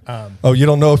 Oh, you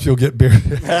don't know if you'll get beer.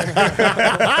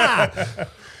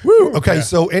 Woo. Okay,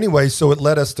 so anyway, so it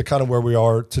led us to kind of where we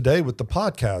are today with the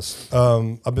podcast.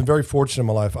 I've been very fortunate in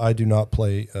my life. I do not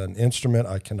play an instrument.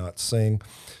 I cannot sing,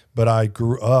 but I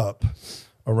grew up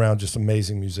around just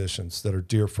amazing musicians that are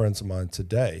dear friends of mine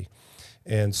today.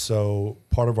 And so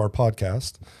part of our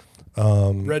podcast.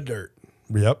 Red Dirt.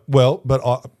 Yep. Well,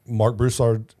 but Mark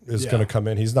Broussard is going to come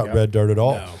in. He's not Red Dirt at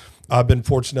all. No. I've been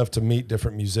fortunate enough to meet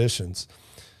different musicians.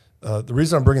 The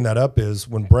reason I'm bringing that up is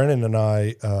when Brandon and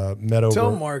I met over.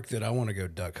 Tell Mark that I want to go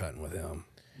duck hunting with him.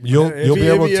 You'll be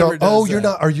able to tell. Oh, you're that.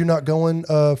 not. Are you not going?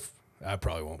 I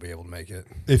probably won't be able to make it.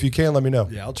 If you can, let me know.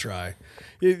 Yeah, I'll try.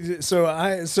 So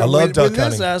I love duck when hunting.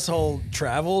 this asshole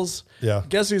travels,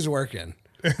 guess who's working?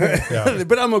 Yeah.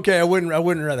 But I'm okay. I wouldn't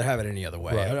rather have it any other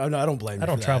way. Right. I don't blame you. I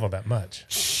don't for travel that. that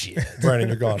much. Shit. Brandon,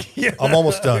 you're gone. I'm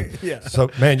almost done. Yeah.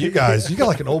 So, man, you got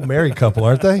like an old married couple,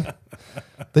 aren't they?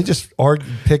 They just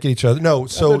argue, pick at each other. No,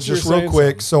 so just real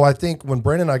quick. Something. So I think when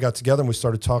Brandon and I got together and we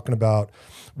started talking about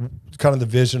kind of the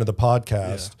vision of the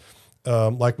podcast,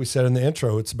 like we said in the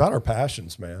intro, it's about our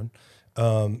passions, man.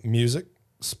 Music,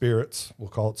 spirits, we'll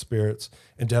call it spirits,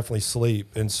 and definitely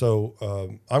sleep. And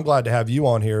so I'm glad to have you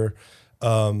on here.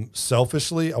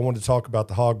 Selfishly, I wanted to talk about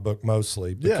the Hog Book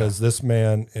mostly because this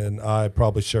man and I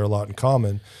probably share a lot in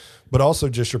common, but also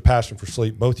just your passion for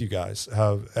sleep. Both you guys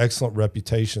have excellent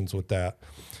reputations with that.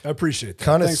 I appreciate that.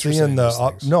 Kind of Thanks for seeing saying those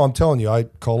things. no, I'm telling you, I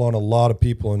call on a lot of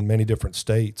people in many different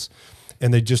states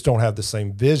and they just don't have the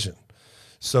same vision.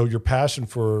 So your passion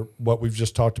for what we've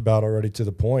just talked about already to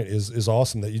the point is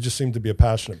awesome that you just seem to be a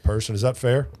passionate person. Is that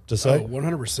fair to say?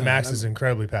 100%. Max is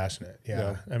incredibly passionate.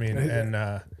 Yeah. I mean,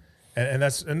 and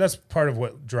that's part of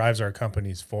what drives our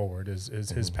companies forward is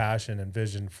his passion and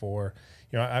vision for,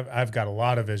 I've got a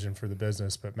lot of vision for the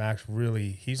business, but Max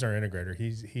really, he's our integrator.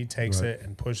 He takes it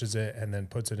and pushes it and then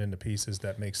puts it into pieces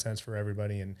that make sense for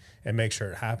everybody and make sure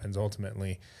it happens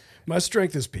ultimately. My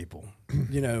strength is people.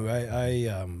 There's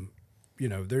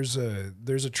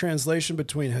a translation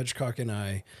between Hedgecock and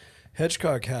I.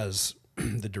 Hedgecock has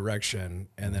the direction,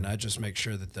 and then I just make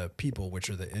sure that the people, which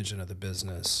are the engine of the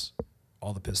business,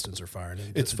 all the pistons are firing.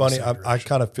 It's funny. I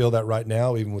kind of feel that right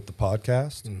now, even with the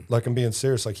podcast. Like I'm being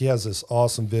serious. Like he has this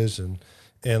awesome vision,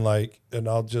 and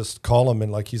I'll just call him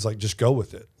and he's like, just go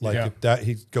with it.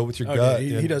 He go with your gut.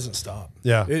 He doesn't stop.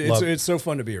 Yeah, it's so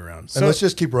fun to be around. And let's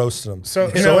just keep roasting him. So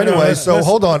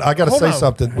Hold on. I got to say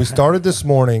something. We started this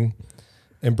morning.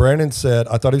 And Brandon said,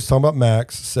 I thought he was talking about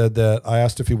Max, said that I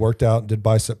asked if he worked out and did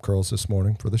bicep curls this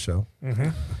morning for the show. Mm-hmm.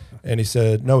 And he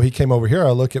said, no, he came over here.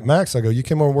 I look at Max. I go, you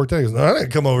came over and worked out? He goes, no, I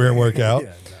didn't come over here and work out.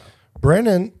 No.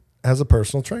 Brandon has a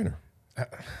personal trainer.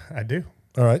 I do.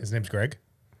 All right. His name's Greg.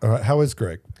 All right. How is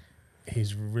Greg?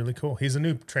 He's really cool. He's a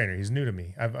new trainer. He's new to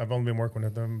me. I've only been working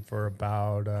with him for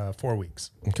about 4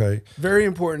 weeks. Okay. Very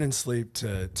important in sleep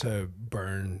to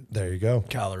burn. There you go.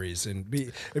 Calories and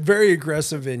be very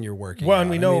aggressive in your working. Well, and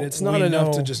we know it's not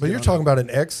enough to just. But you're talking about an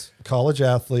ex-college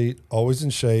athlete, always in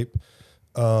shape.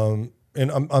 And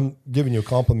I'm giving you a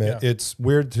compliment. Yeah. It's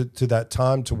weird to that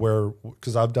time to where,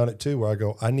 because I've done it too, where I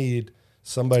go, I need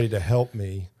somebody to help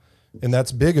me And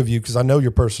that's big of you because I know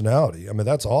your personality. I mean,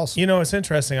 that's awesome. You know, it's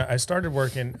interesting. I started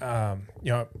working,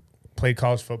 played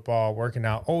college football, working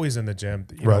out, always in the gym.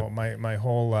 You know, my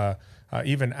whole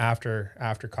even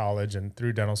after college and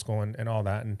through dental school and all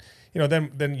that. And,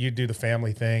 then you do the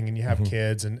family thing and you have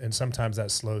kids and sometimes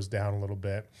that slows down a little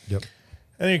bit. Yep.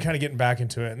 And then you're kind of getting back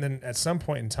into it. And then at some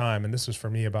point in time, and this was for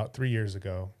me about 3 years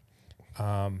ago,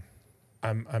 I'm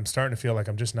starting to feel like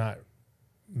I'm just not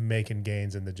making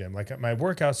gains in the gym. Like my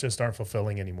workouts just aren't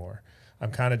fulfilling anymore.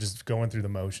 I'm kind of just going through the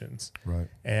motions. Right.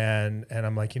 And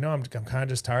I'm like, I'm kind of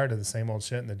just tired of the same old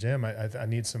shit in the gym. I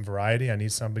need some variety. I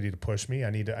need somebody to push me.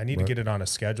 I need to get it on a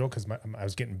schedule because I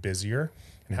was getting busier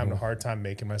and having a hard time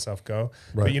making myself go.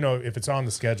 Right. But if it's on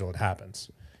the schedule, it happens.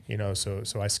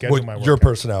 So I schedule my workouts. Your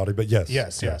personality, but yes.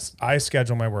 Yes. I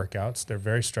schedule my workouts. They're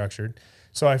very structured.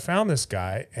 So I found this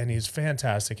guy, and he's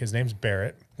fantastic. His name's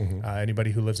Barrett.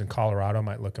 Anybody who lives in Colorado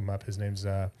might look him up. His name's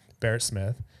Barrett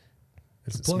Smith.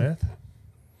 Is it Smith?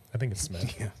 I think it's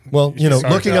Smith. Yeah. Well,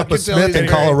 looking up a Smith in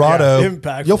Colorado,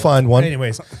 you'll find one.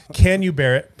 Anyways, Can You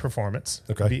Barrett Performance?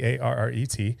 Okay.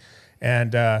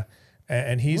 Barret,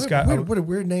 and he's got what a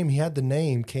weird name. He had the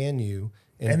name Can You.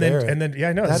 And then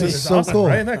I know that is so awesome, cool,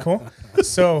 right? Isn't that cool?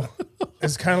 So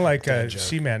it's kind of like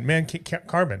man,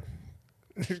 carbon.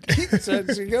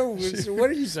 So what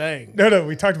are you saying? No,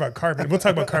 we talked about carbon. We'll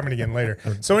talk about carbon again later.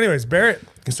 So anyways, Barrett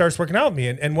starts working out with me.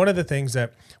 And one of the things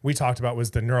that we talked about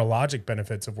was the neurologic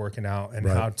benefits of working out and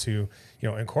how to,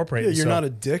 incorporate. Yeah, you're not a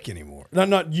dick anymore.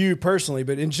 Not you personally,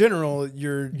 but in general,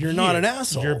 you're not an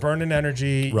asshole. You're burning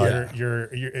energy. Right.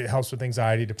 It helps with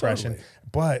anxiety, depression. Totally.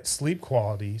 But sleep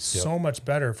quality, so much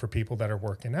better for people that are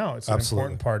working out. It's an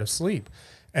important part of sleep.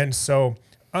 And so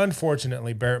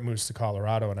unfortunately, Barrett moves to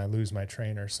Colorado and I lose my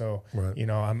trainer. So,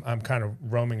 I'm kind of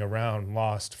roaming around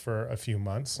lost for a few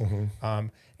months.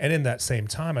 And in that same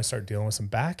time, I start dealing with some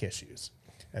back issues.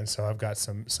 And so I've got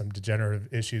some degenerative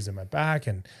issues in my back.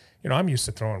 And, I'm used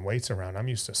to throwing weights around. I'm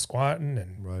used to squatting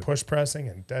and push pressing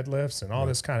and deadlifts and all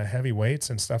this kind of heavy weights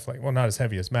and stuff not as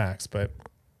heavy as Max, but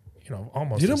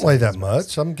almost. You didn't weigh that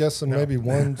much. I'm guessing maybe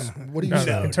one. What do you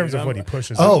say? In terms of what he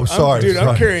pushes? Oh, sorry.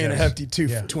 I'm carrying a hefty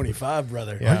 225,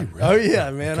 brother. Yeah. Oh yeah,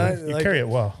 man. You carry it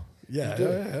well.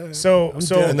 Yeah. So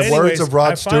in the words of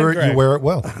Rod Stewart, you wear it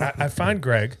well. I find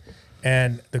Greg,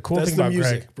 and the cool thing about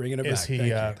Greg is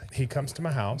he comes to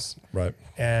my house. Right.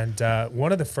 And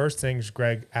one of the first things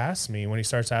Greg asks me when he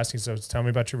starts asking, so tell me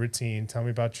about your routine, tell me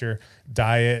about your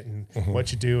diet and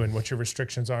what you do and what your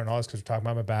restrictions are and all this, because we're talking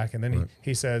about my back. And then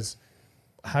he says,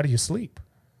 how do you sleep?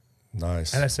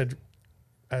 Nice. And I said,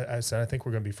 I think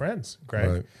we're going to be friends, Greg.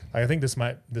 Right. I think this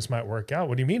might work out.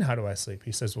 What do you mean, how do I sleep?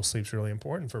 He says, well, sleep's really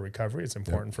important for recovery. It's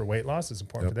important for weight loss. It's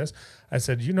important for this. I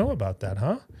said, you know about that,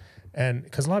 huh? And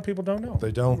because a lot of people don't know.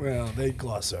 They don't. Well, they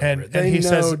gloss over and it. He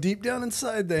says, deep down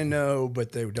inside they know,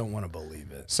 but they don't want to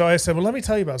believe it. So I said, well, let me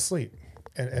tell you about sleep.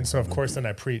 And so, of course, then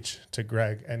I preach to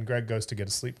Greg, and Greg goes to get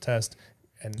a sleep test.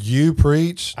 And you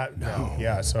preach? No.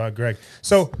 Yeah, so Greg.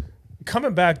 So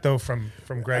coming back, though, from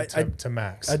Greg to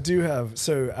Max. I do have,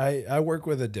 so I work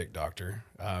with a dick doctor.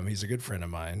 He's a good friend of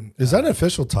mine. Is that an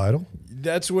official title?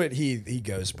 That's what he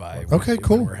goes by. Okay,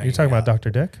 cool. You're talking about Dr.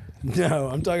 Dick? No,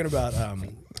 I'm talking about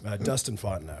Dustin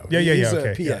Fontenot. Yeah, He's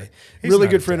okay. a PA. Yeah. Really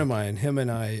good friend of mine. Him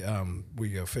and I, we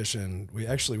go fishing. We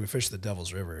fish the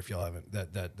Devil's River. If y'all haven't,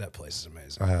 that place is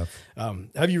amazing. I have.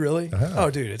 Have you really? I have. Oh,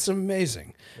 dude, it's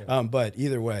amazing. Yeah. But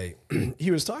either way,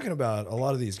 he was talking about a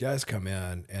lot of these guys come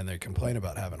in and they complain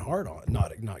about having hard on,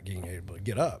 not being able to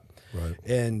get up. Right.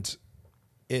 And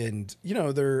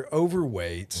they're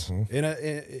overweight.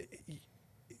 And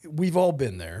we've all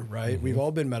been there, right? We've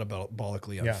all been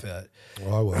metabolically unfit.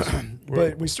 Well, I was.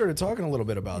 But we started talking a little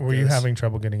bit about Were you having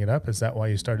trouble getting it up? Is that why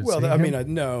you started seeing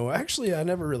him? No. Actually, I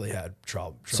never really had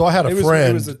trouble. So I had a friend.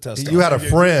 It was a test. You had a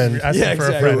friend.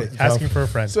 Asking for a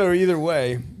friend. So either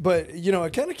way, but, I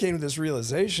kind of came to this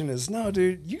realization is, no,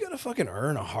 dude, you got to fucking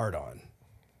earn a hard-on.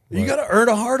 You got to earn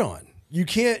a hard-on. You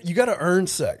got to earn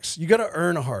sex. You got to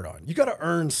earn a hard-on. You got to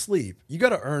earn sleep. You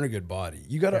got to earn a good body.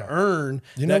 You got to earn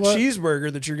that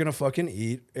cheeseburger that you're going to fucking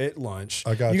eat at lunch.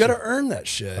 I got you got to earn that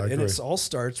shit. I agree. And it all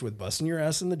starts with busting your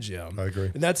ass in the gym. I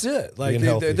agree. And that's it. Like,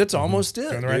 that's almost it.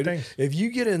 Doing the right thing. If you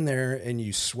get in there and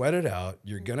you sweat it out,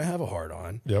 you're going to have a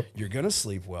hard-on. Yep. You're going to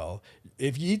sleep well.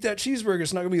 If you eat that cheeseburger,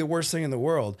 it's not going to be the worst thing in the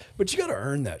world, but you got to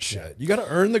earn that shit. You got to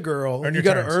earn the girl. You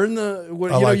got to earn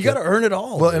you got to earn it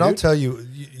all. Well, dude. and I'll tell you,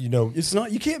 it's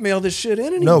not, you can't mail this shit in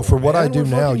anymore. No, for what I do We're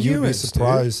now, you'd be humans,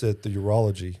 surprised at the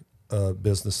urology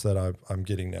business that I'm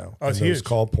getting now. Oh, it's and huge. Those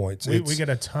call points. We get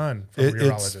a ton from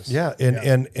urologists.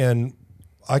 And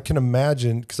I can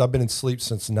imagine, because I've been in sleep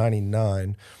since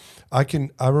 '99.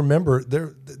 I remember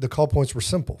the call points were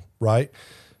simple, right?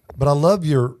 But I love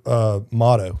your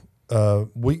motto.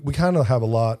 We kind of have a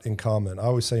lot in common. I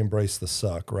always say embrace the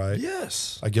suck, right?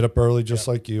 Yes. I get up early just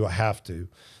like you. I have to.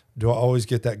 Do I always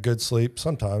get that good sleep?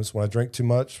 Sometimes when I drink too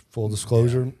much, full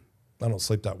disclosure, I don't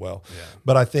sleep that well. Yeah.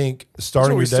 But I think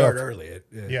starting your day start early.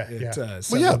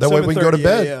 That way we can go to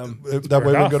bed. That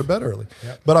way we can go to bed early.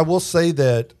 Yep. But I will say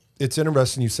that it's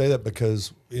interesting you say that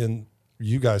because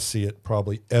you guys see it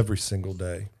probably every single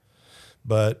day.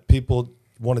 But people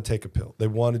want to take a pill. They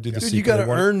want to do the Dude, you got to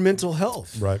earn mental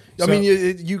health. Right. I mean,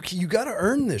 you got to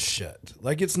earn this shit.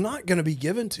 Like, it's not going to be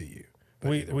given to you.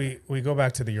 We go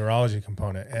back to the urology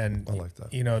component, and I like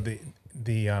that. You know, the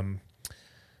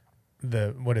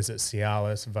what is it,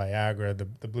 Cialis, Viagra,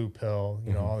 the blue pill,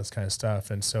 you know, all this kind of stuff.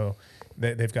 And so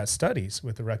they've got studies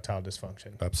with erectile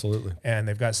dysfunction. Absolutely. And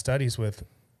they've got studies with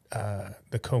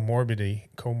the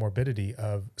comorbidity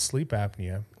of sleep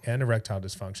apnea and erectile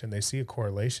dysfunction. They see a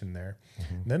correlation there.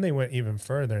 And then they went even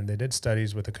further, and they did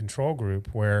studies with a control group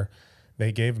where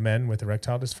they gave men with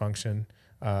erectile dysfunction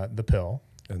the pill.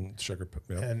 And sugar pill.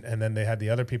 Yeah. And then they had the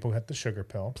other people who had the sugar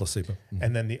pill. Placebo.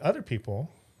 And then the other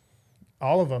people,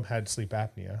 all of them had sleep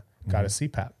apnea, got a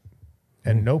CPAP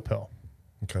and no pill.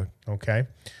 Okay.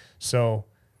 So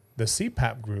the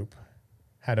CPAP group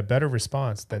had a better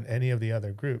response than any of the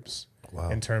other groups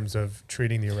in terms of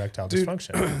treating the erectile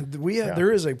dysfunction.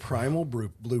 There is a primal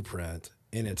blueprint,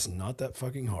 and it's not that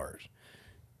fucking hard.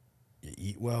 You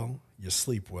eat well, you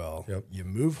sleep well, you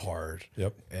move hard,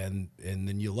 and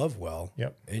then you love well,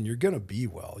 and you're gonna be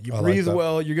well. You breathe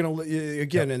well. You're gonna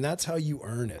and that's how you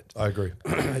earn it. I agree.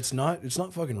 It's not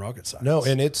fucking rocket science. No,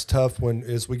 and it's tough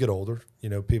as we get older. You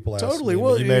know, people ask totally. me,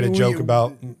 Well, you made a joke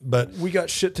about, but we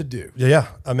got shit to do. Yeah,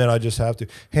 I mean, I just have to.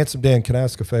 Handsome Dan, can I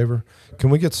ask a favor?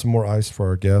 Can we get some more ice for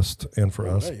our guest and for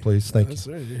us, please? Thank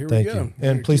you. Here Thank we go. you.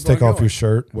 And please take off your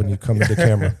shirt when you come into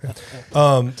camera.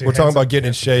 We're talking about getting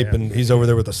in shape, and he's over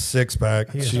there with a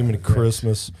six-pack. Jiminy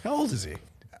Christmas. How old is he?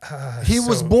 He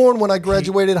was born when I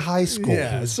graduated high school.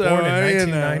 Yeah, so born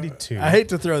in 1992. I hate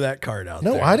to throw that card out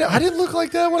there. No, I didn't look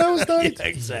like that when I was 90.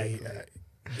 Exactly.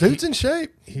 Dude's in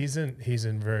shape. He's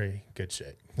in very good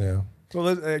shape. Yeah.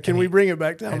 Well, can we bring it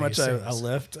back to how much I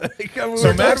lift?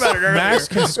 So Max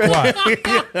can squat.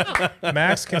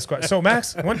 Max can squat. So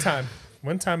Max, one time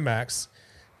Max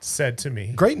said to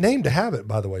me, great name to have it,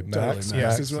 by the way, Max. Totally,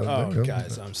 Max. Oh,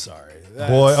 guys, I'm sorry.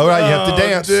 Boy, all right, you have to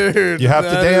dance. Dude, you have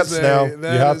to dance now. You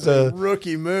have to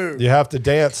rookie move. You have to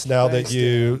dance now. Thanks,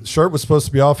 that shirt was supposed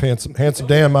to be off. Handsome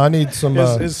Dan. I need some.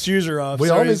 His shoes are off. We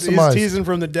all need some ice. He's teasing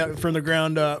from the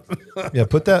ground up. Yeah,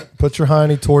 put your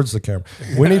hiney towards the camera.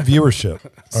 We need viewership.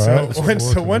 All right.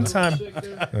 So one time,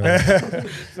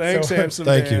 thanks, Handsome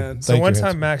thank Dan. you. So one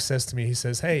time Max says to me, he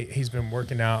says, "Hey, he's been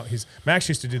working out. Max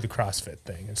used to do the CrossFit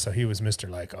thing, and so he was Mr.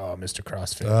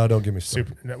 CrossFit. Don't give me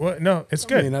super. No, it's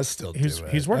good. I mean, I still do it. He's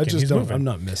working. He's moving. I'm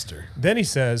not Mr. Then he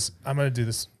says, I'm going to do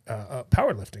this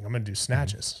powerlifting. I'm going to do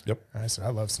snatches. Yep. And I said, I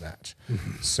love snatch.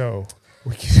 So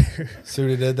see what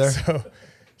he did there?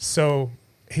 So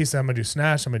he said, I'm going to do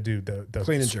snatch. I'm going to do the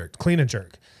clean and jerk. Clean and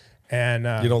jerk. And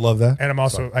you don't love that? And I'm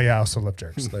also, I also love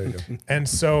jerks. There you go. And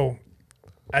so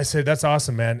I said, that's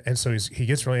awesome, man. And so he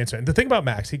gets really into it. And the thing about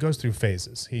Max, he goes through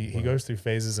phases. He goes through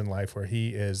phases in life where he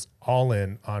is all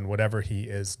in on whatever he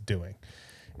is doing.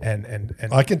 And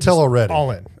I can tell already. All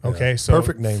in. Okay. So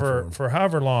perfect name for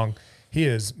however long, he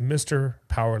is Mr.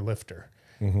 Power Lifter.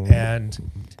 And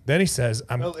then he says,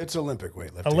 it's Olympic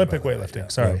weightlifting. Olympic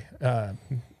weightlifting. Sorry.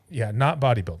 Not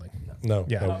bodybuilding. No.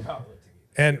 Yeah. No.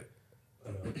 And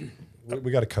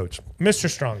we got a coach. Mnot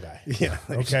Strong Guy. Yeah.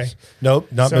 Okay.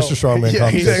 Nope, not Mr. Strongman.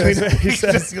 Yeah, he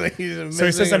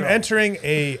says, I'm entering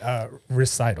a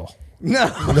recital. No,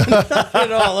 not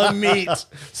at all. A meet,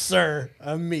 sir.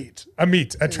 A meet.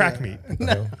 A track meet.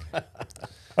 No.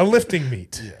 A lifting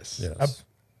meet. Yes.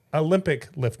 Olympic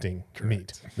lifting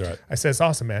meet. Right. I said, it's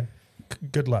awesome, man.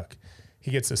 Good luck. He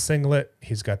gets a singlet.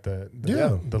 He's got the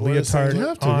leotard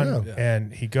on.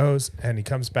 And he goes and he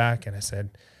comes back and I said,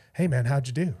 hey, man, how'd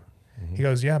you do? He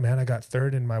goes, yeah, man, I got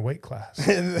third in my weight class.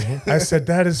 I said,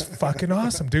 that is fucking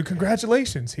awesome, dude.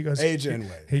 Congratulations. He goes, age and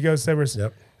weight. He goes, there was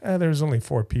only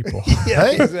 4 people. Yeah,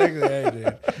 exactly. Hey,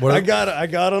 dude. I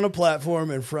got on a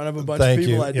platform in front of a bunch of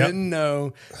people I didn't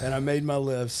know, and I made my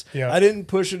lifts. Yep. I didn't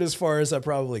push it as far as I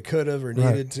probably could have or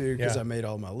needed to because I made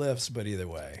all my lifts, but either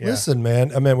way. Yeah. Listen,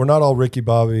 man, I mean, we're not all Ricky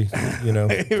Bobby,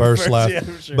 first, last. Yeah,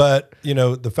 sure. But,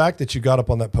 the fact that you got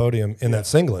up on that podium in that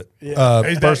singlet,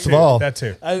 first of all. That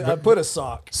too. I put a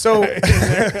sock. So,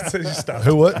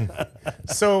 who wouldn't?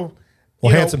 So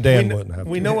Well, Handsome Dan wouldn't have.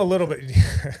 We know a little bit.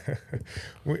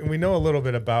 we know a little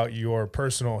bit about your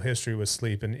personal history with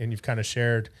sleep, and you've kind of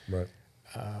shared, right.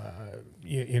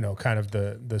 You know, kind of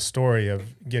the story of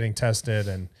getting tested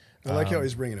and I like how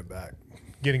he's bringing it back,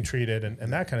 getting treated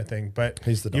and that kind of thing. But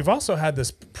He's the you've also had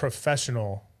this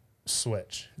professional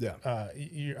switch. Yeah.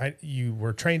 You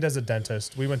were trained as a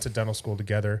dentist. We went to dental school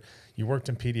together. You worked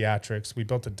in pediatrics. We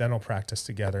built a dental practice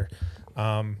together.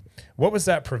 What was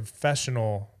that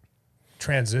professional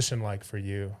transition like for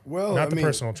you? Well, not the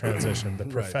personal transition, the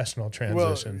right. professional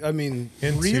transition. Well, I mean,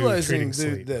 into realizing treating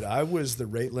sleep. that I was the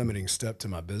rate limiting step to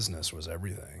my business was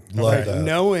everything. Love that.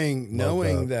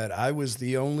 Knowing that I was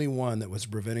the only one that was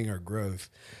preventing our growth,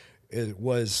 it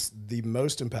was the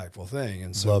most impactful thing.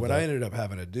 And so I ended up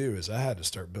having to do is I had to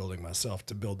start building myself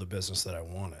to build the business that I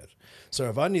wanted. So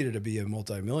if I needed to be a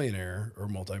multimillionaire or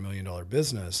multi-million-dollar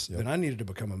business, then I needed to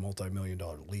become a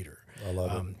multi-million-dollar leader. I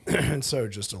love it. And so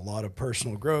just a lot of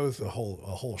personal growth, a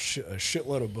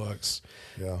shitload of books.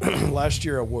 Yeah. Last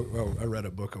year I read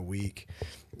a book a week,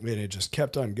 and it just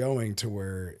kept on going to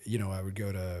where, you know, I would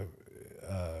go to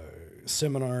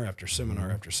seminar after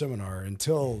seminar after seminar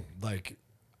until like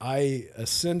I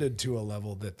ascended to a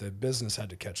level that the business had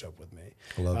to catch up with me.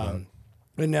 I love that.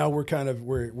 And now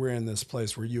we're in this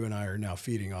place where you and I are now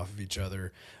feeding off of each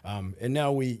other. And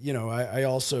now I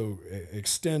also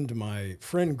extend my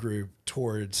friend group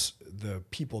towards the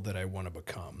people that I want to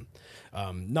become.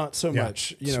 Not so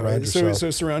much, you know,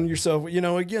 so surround yourself, you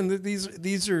know, again,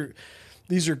 these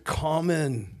are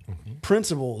common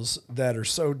principles that are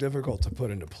so difficult to put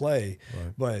into play,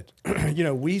 but you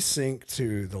know, we sink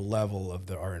to the level of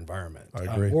our environment, I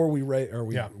agree. or we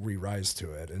rise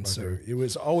to it. And so it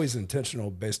was always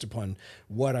intentional based upon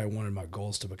what I wanted my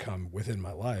goals to become within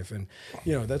my life. And,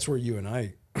 you know, that's where you and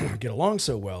I get along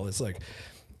so well. It's like,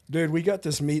 dude, we got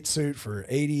this meat suit for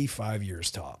 85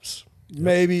 years tops.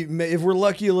 Maybe if we're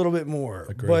lucky, a little bit more.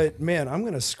 Agreed. But man, I'm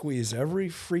going to squeeze every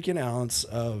freaking ounce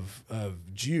of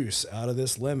juice out of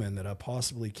this lemon that I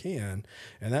possibly can.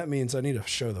 And that means I need to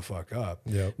show the fuck up.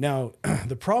 Yep. Now,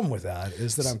 the problem with that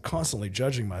is that I'm constantly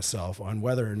judging myself on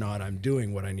whether or not I'm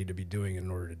doing what I need to be doing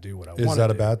in order to do what I want to do. Is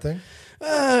that a bad thing?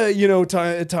 You know,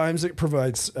 at times it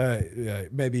provides,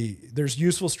 maybe there's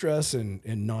useful stress and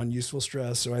non-useful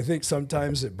stress. So I think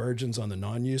sometimes it burgeons on the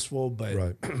non-useful,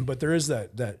 but, but there is that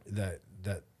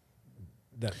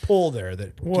pull there.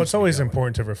 It's always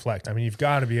important to reflect. I mean, you've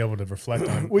got to be able to reflect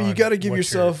on. Well, you got to give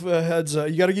yourself a heads up.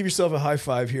 You got to give yourself a high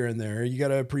five here and there. You got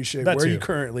to appreciate where you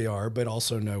currently are, but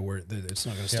also know where it's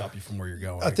not going to stop you from where you're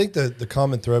going. I think the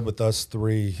common thread with us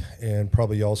three and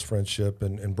probably y'all's friendship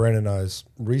and Brandon and I's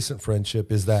recent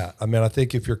friendship is that. I mean, I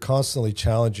think if you're constantly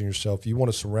challenging yourself, you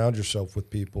want to surround yourself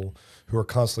with people who are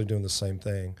constantly doing the same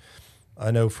thing. I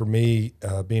know for me,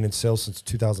 being in sales since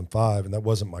 2005, and that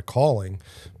wasn't my calling,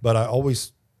 but I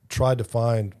always tried to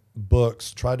find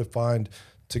books,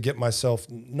 to get myself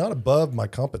not above my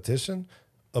competition,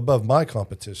 above my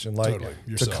competition, like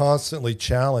to constantly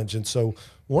challenge. And so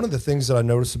one of the things that I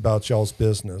noticed about y'all's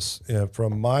business,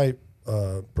 from my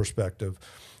perspective,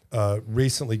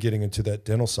 recently getting into that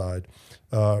dental side,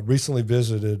 recently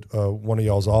visited one of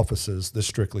y'all's offices, the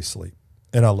Strictly Sleep,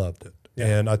 and I loved it.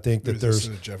 Yeah. And I think that there's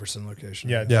a Jefferson location.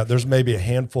 Yeah, there's maybe a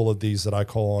handful of these that I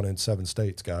call on in 7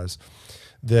 states, guys,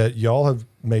 that y'all have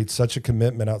made such a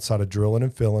commitment outside of drilling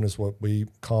and filling is what we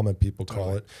common people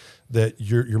call it, that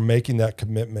you're making that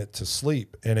commitment to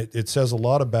sleep. And it says a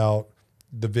lot about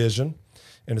the vision,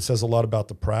 and it says a lot about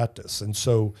the practice. And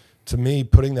so to me,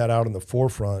 putting that out in the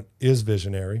forefront is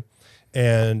visionary.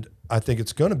 And I think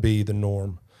it's going to be the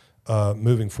norm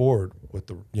moving forward with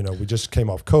we just came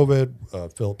off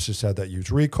COVID. Phillips just had that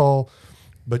huge recall,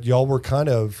 but y'all were kind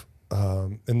of,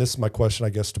 and this is my question, I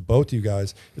guess, to both you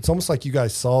guys. It's almost like you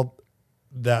guys saw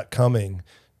that coming,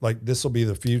 like this will be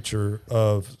the future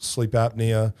of sleep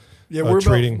apnea. Yeah,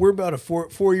 we're about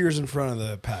 4 years in front of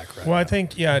the pack right now. I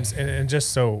think, and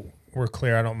just so we're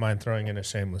clear, I don't mind throwing in a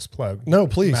shameless plug. No,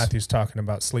 please. Matthew's talking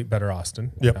about Sleep Better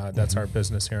Austin. Yep. That's our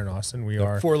business here in Austin. We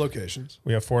are 4 locations.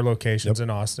 We have 4 locations in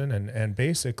Austin, and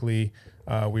basically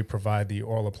we provide the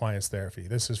oral appliance therapy.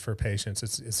 This is for patients.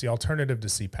 It's the alternative to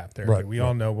CPAP therapy. Right. We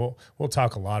all know we'll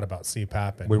talk a lot about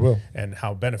CPAP and we will, and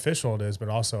how beneficial it is, but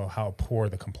also how poor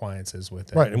the compliance is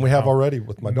with it. Right, and we have already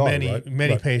with my daughter.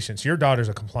 Many patients. Your daughter's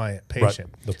a compliant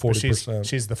patient. Right. The 40%.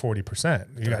 She's the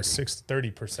 40%. You got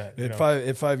 30%.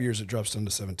 At 5 years, it drops down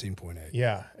to 17.8.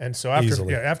 Yeah, and so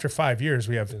after 5 years,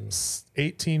 we have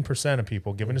 18% of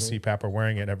people given a CPAP are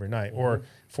wearing it every night, or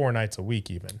 4 nights a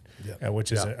week even,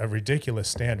 which is a ridiculous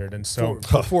standard. And so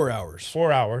 4 hours.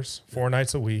 4 hours, 4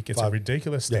 nights a week. It's a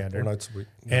ridiculous standard. 4 nights a week.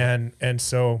 And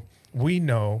so we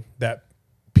know that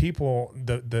people,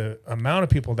 the amount of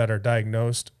people that are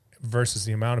diagnosed versus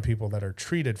the amount of people that are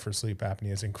treated for sleep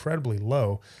apnea is incredibly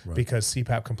low because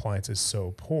CPAP compliance is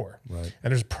so poor. Right.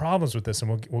 And there's problems with this,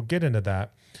 and we'll get into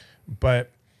that.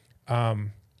 But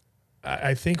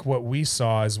I think what we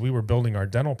saw as we were building our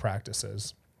dental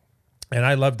practices, and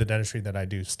I love the dentistry that I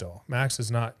do still. Max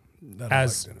is not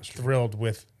as thrilled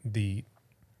with the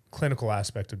clinical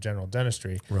aspect of general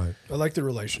dentistry. Right. I like the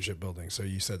relationship building. So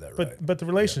you said that right. But the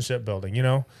relationship building, you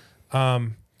know,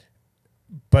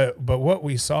 but what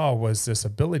we saw was this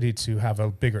ability to have a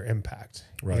bigger impact,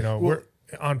 you know, we're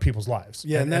on people's lives.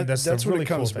 Yeah. And that's what really it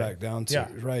comes back down to,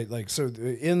 right? Like, so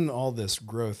in all this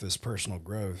growth, this personal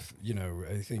growth, you know,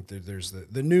 I think that there's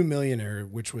the new millionaire,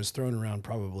 which was thrown around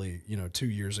probably, 2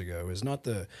 years ago, is not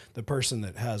the person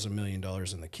that has $1 million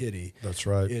in the kitty. That's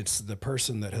right. It's the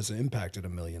person that has impacted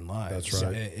 1 million lives. That's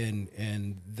right.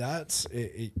 And that's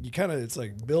you kind of, it's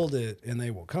like build it and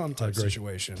they will come type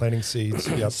situation. Planting seeds.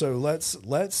 Yep. So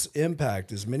let's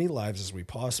impact as many lives as we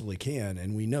possibly can,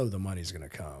 and we know the money's going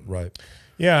to come. Right.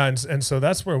 Yeah, and so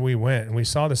that's where we went, and we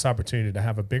saw this opportunity to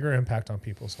have a bigger impact on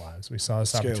people's lives. We saw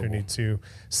this opportunity to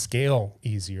scale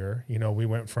easier. You know, we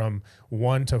went from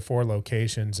 1 to 4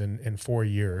 locations in 4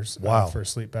 years for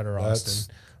Sleep Better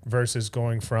Austin, versus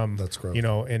going from, you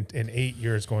know, in 8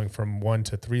 years going from 1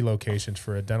 to 3 locations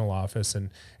for a dental office,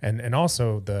 and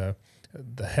also the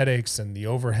headaches and the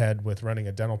overhead with running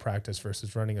a dental practice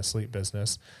versus running a sleep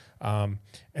business.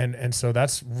 And so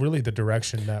that's really the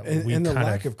direction that we and the kind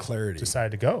lack of clarity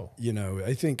decided to go. You know,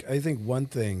 I think one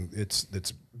thing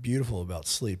that's beautiful about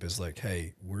sleep is like,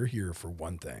 hey, we're here for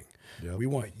one thing. Yep. We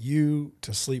want you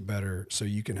to sleep better so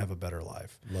you can have a better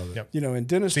life. Love it. Yep. You know, in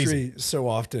dentistry, so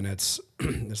often it's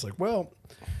like, well,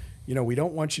 you know, we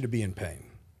don't want you to be in pain.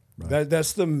 Right.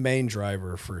 That's the main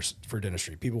driver for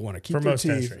dentistry. People want to keep their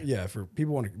teeth. Dentistry. Yeah, for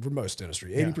most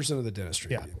dentistry, 80% of the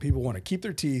dentistry. Yeah. People want to keep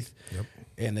their teeth,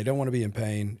 and they don't want to be in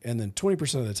pain. And then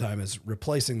 20% of the time is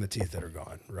replacing the teeth that are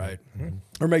gone, right?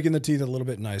 Mm-hmm. Or making the teeth a little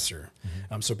bit nicer,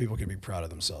 so people can be proud of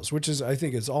themselves. Which is, I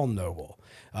think, is all noble.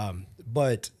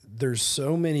 But there's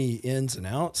so many ins and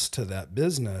outs to that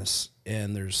business,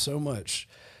 and there's so much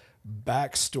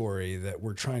backstory that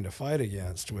we're trying to fight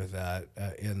against with that.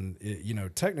 You know,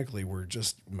 technically we're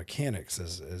just mechanics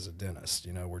as a dentist.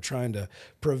 You know, we're trying to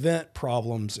prevent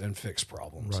problems and fix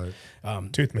problems.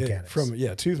 Right. Tooth mechanics.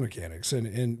 Tooth mechanics.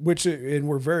 And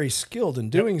we're very skilled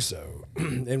in doing so,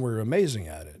 and we're amazing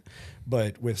at it.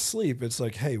 But with sleep, it's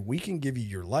like, hey, we can give you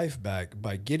your life back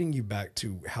by getting you back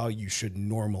to how you should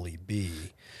normally be.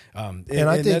 And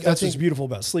I think that's what's beautiful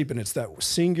about sleep, and it's that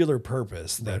singular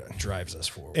purpose that drives us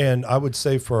forward. And I would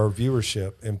say for our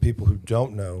viewership and people who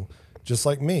don't know, just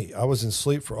like me, I was in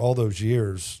sleep for all those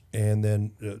years and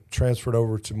then transferred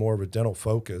over to more of a dental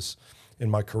focus in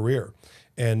my career.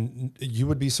 And you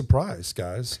would be surprised,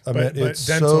 guys. I mean, it's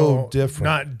dental, so different.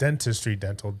 Not dentistry,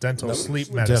 dental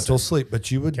sleep medicine. Dental sleep. But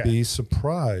you would be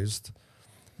surprised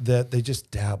that they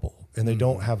just dabble and they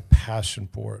don't have passion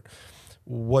for it.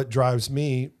 What drives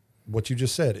me, what you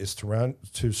just said, is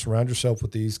to surround yourself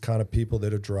with these kind of people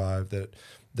that drive,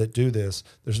 that do this.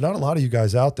 There's not a lot of you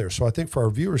guys out there. So I think for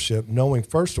our viewership, knowing,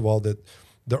 first of all, that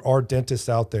there are dentists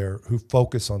out there who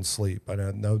focus on sleep. And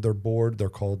I know they're bored. They're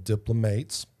called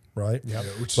diplomates. Right. Yeah,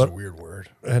 which is a weird word.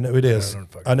 And it is.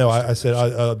 I know. I said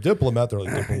a diplomat. They're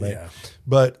like diplomat.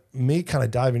 But me kind of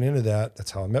diving into that.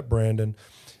 That's how I met Brandon,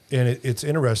 and it's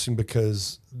interesting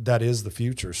because that is the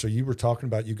future. So you were talking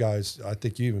about you guys. I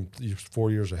think you're 4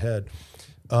 years ahead.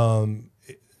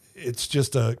 It's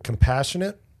just a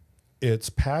compassionate. It's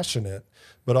passionate,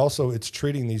 but also it's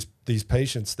treating these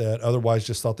patients that otherwise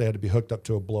just thought they had to be hooked up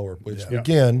to a blower. Which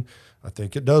again, I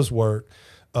think it does work.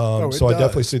 So I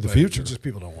definitely see the future. Just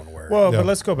people don't want to wear it. Well, but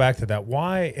let's go back to that.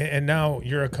 Why? And now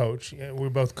you're a coach. We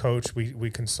both coach.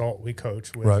 We consult. We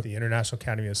coach with the International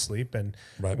Academy of Sleep, and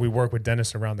we work with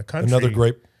dentists around the country. Another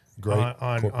great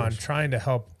on trying to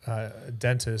help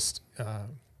dentists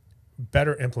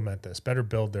better implement this, better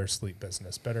build their sleep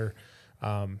business, better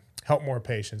help more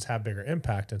patients, have bigger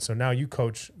impact. And so now you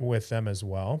coach with them as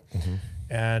well. Mm-hmm.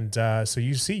 And so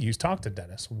you talk to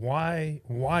dentists. Why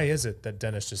is it that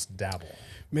dentists just dabble?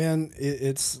 Man,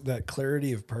 it's that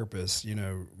clarity of purpose. You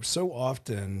know, so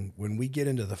often when we get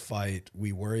into the fight,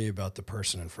 we worry about the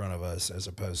person in front of us as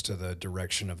opposed to the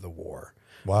direction of the war.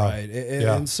 Wow. Right.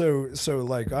 And so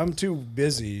like I'm too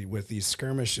busy with these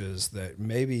skirmishes that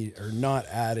maybe are not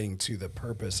adding to the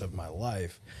purpose of my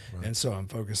life. Right. And so I'm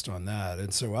focused on that.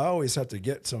 And so I always have to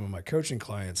get some of my coaching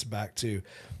clients back to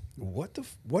what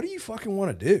do you fucking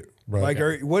want to do?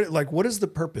 Right. What is the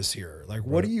purpose here? Like,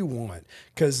 what do you want?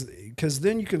 Because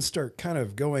then you can start kind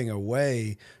of going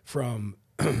away from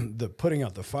the putting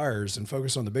out the fires and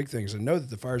focus on the big things and know that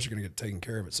the fires are going to get taken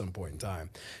care of at some point in time.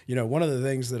 You know, one of the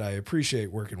things that I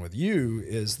appreciate working with you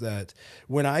is that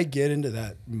when I get into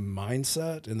that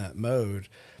mindset and that mode,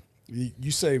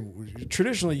 you say,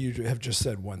 traditionally you have just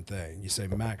said one thing. You say,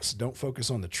 Max, don't focus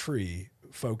on the tree,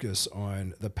 focus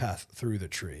on the path through the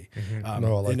tree.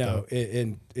 No, I like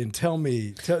that. And tell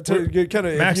me, kind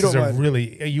of, Max if you is don't a mind,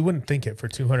 really, you wouldn't think it for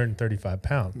 235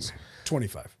 pounds.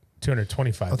 25.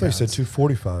 225 I thought you said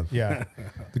 245. Yeah.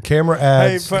 The camera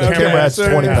adds, Hey, the camera adds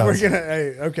 20 we're pounds. gonna,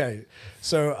 okay.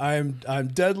 So I'm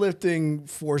deadlifting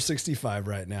 465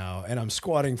 right now, and I'm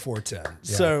squatting 410.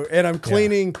 Yeah. So, and I'm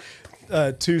cleaning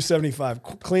 275,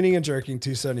 cleaning and jerking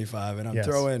 275, and I'm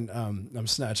throwing, I'm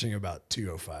snatching about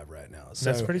 205 right now. So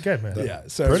That's pretty good, man. Yeah.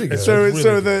 So Pretty good. So That's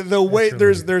really good. the weight, That's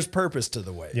really there's purpose to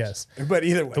the weight. Yes. But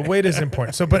either way, The weight is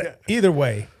important. So, but either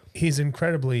way, he's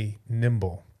incredibly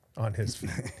nimble on his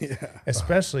feet,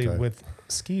 especially with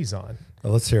skis on.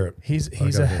 Well, let's hear it. He's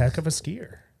a heck of a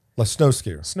skier. Like snow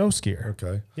skier. Snow skier.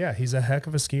 Okay. Yeah, he's a heck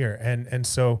of a skier. And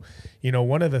so, you know,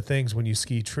 one of the things when you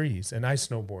ski trees, and I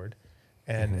snowboard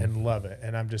and love it.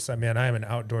 And I'm just, man, I am an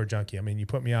outdoor junkie. I mean, you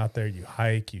put me out there, you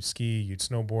hike, you ski, you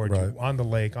snowboard, Right. you on the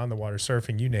lake, on the water,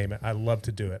 surfing, you name it. I love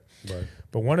to do it. Right.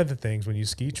 But one of the things when you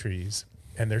ski trees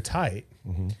and they're tight,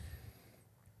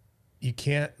 you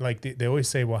can't, like they always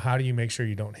say, well, how do you make sure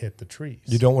you don't hit the trees?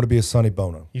 You don't want to be a Sonny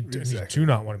Bono. You do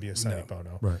not want to be a Sonny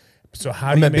Bono. Right. So how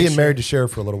I do you mean, make being sure? married to Cher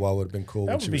for a little while would have been cool.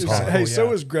 That When would she be was hot. cool. hey, Oh, so yeah.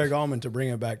 was Greg Allman, to bring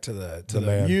it back to the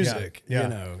man. music. Yeah. You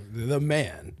know, the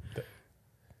man.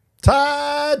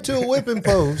 Tied to a whipping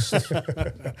post.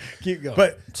 Keep going.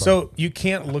 But so you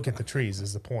can't look at the trees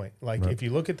is the point. Like if you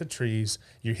look at the trees,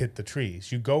 you hit the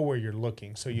trees. You go where you're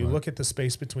looking. So you look at the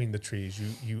space between the trees.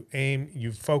 You aim,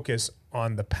 you focus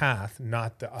on the path,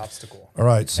 not the obstacle. All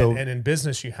right. So and in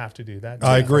business, you have to do that.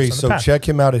 I too. agree. Focus on the So path. check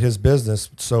him out at his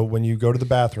business. So when you go to the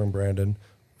bathroom, Brandon,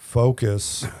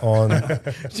 focus on.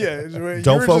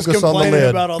 don't focus on the lid.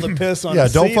 about all the piss on Yeah,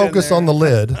 the don't seat focus in on the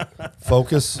lid.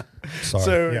 Focus. Sorry.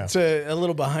 So Yeah. to a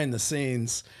little behind the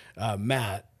scenes,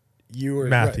 Matt, you were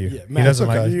Matthew. Right, He doesn't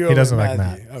like. okay. you He doesn't over like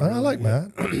Matt. Matthew. I like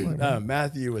Matt.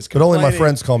 Matthew was, But only my complaining-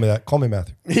 friends call me that. Call me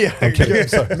Matthew. Yeah, kidding.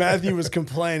 Sorry. Matthew was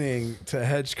complaining to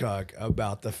Hedgecock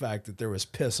about the fact that there was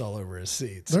piss all over his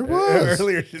seats. There was.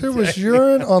 earlier There was today.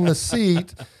 urine on the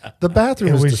seat. The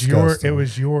bathroom was disgusting. It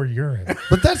was your urine.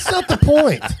 But that's not the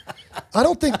point. I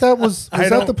don't think that was I that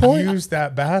don't the point? use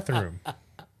that bathroom.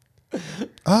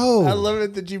 Oh. I love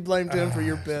it that you blamed him for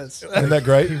your piss. Isn't that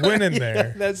great? He went in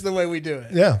there. That's the way we do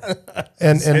it. Yeah.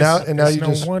 And now It's you no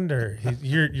just wonder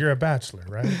you're a bachelor,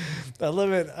 right? I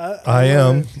love it. I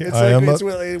am. It's I like am it's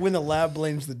when the lab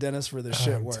blames the dentist for the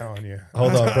shit I'm work. telling you.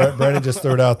 hold on. Brandon just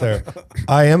threw it out there.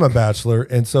 I am a bachelor,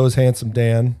 and so is handsome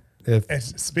Dan. If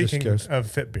Speaking cares. of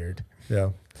fit beard, yeah.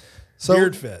 So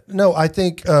Beard fit. No, I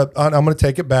think I'm going to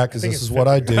take it back because think this it's is what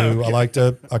I fit.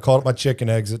 do. I call it my chicken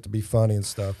exit to be funny and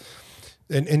stuff.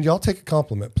 And y'all take a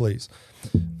compliment, please.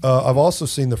 I've also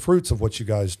seen the fruits of what you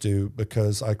guys do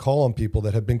because I call on people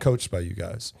that have been coached by you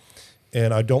guys.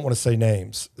 And I don't want to say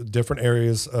names, different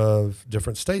areas of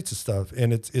different states and stuff.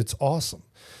 And it's awesome.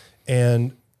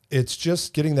 And it's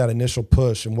just getting that initial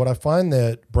push. And what I find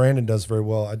that Brandon does very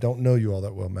well, I don't know you all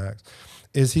that well, Max,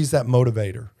 is he's that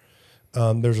motivator.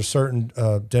 There's a certain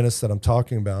dentist that I'm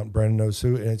talking about, and Brandon knows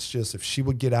who, and it's just if she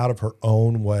would get out of her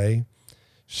own way,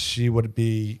 she would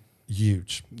be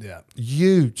huge. Yeah.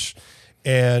 Huge.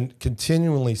 And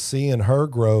continually seeing her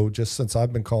grow just since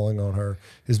I've been calling on her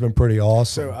has been pretty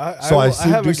awesome. So I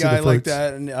have a do see the guy like fruits.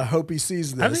 that, and I hope he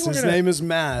sees I this. think we're His gonna- name is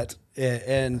Matt,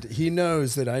 and he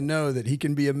knows that I know that he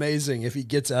can be amazing if he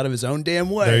gets out of his own damn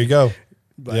way. There you go.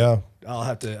 But yeah. I'll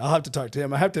have to talk to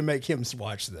him. I have to make him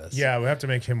watch this. yeah, we have to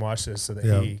make him watch this so that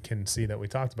Yeah. he can see that we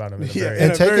talked about him in a Yeah, very in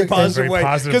And a take very it- positive very way,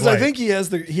 positive because I light. think he has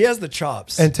the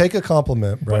chops. And take a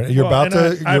compliment, Brandon. But- You're well, about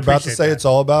and to I you're about to appreciate say that. it's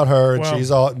all about her, and Well- she's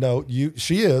all no.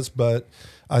 She is, but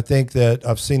I think that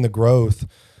I've seen the growth.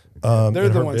 they're in the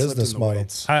her ones business lifting the model.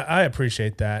 weights. I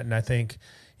appreciate that, and I think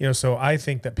so I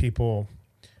think that people,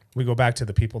 we go back to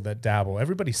the people that dabble.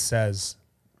 Everybody says,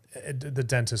 the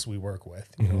dentists we work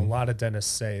with, a lot of dentists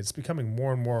say it's becoming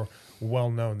more and more well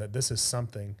known that this is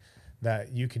something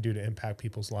that you can do to impact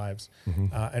people's lives,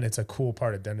 and it's a cool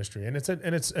part of dentistry, and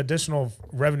it's additional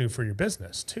revenue for your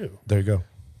business too. There you go.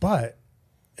 But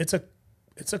it's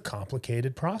a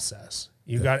complicated process.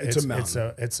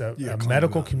 It's a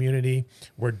medical community.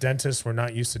 We're dentists. We're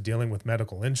not used to dealing with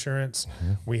medical insurance.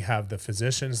 We have the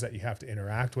physicians that you have to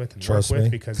interact with and work with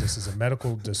because this is a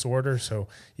medical disorder. So,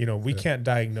 we can't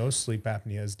diagnose sleep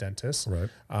apnea as dentists. Right.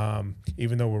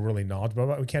 Even though we're really knowledgeable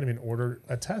about it, we can't even order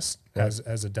a test as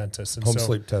a dentist. And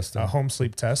sleep testing. A home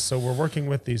sleep test. So we're working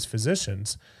with these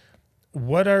physicians.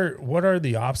 What are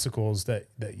the obstacles that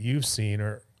you've seen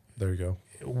or there you go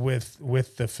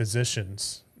with the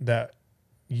physicians that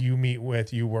you meet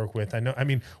with, you work with?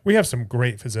 We have some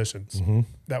great physicians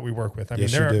that we work with.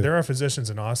 There are physicians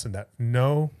in Austin that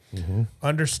know,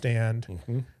 understand,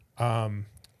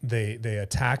 they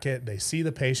attack it. They see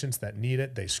the patients that need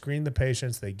it. They screen the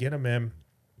patients, they get them in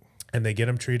and they get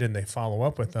them treated and they follow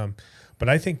up with them. But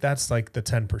I think that's like the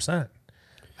 10%.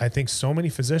 I think so many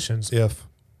physicians,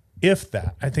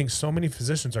 I think so many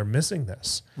physicians are missing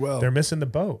this. Well, they're missing the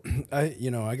boat. I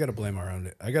got to blame our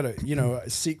own. I got to,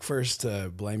 seek first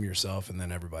to blame yourself and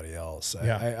then everybody else.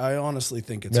 I honestly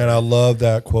think it's. Man, I love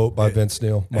that quote by Vince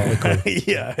Neil.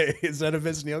 Yeah, is that a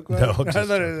Vince Neil quote? No,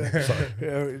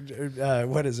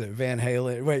 what is it? Van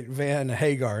Halen? Wait, Van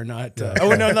Hagar, not.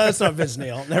 No, that's not Vince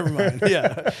Neil. Never mind.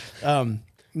 Yeah.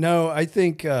 No, I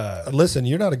think. Listen,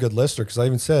 you're not a good listener because I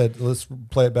even said, let's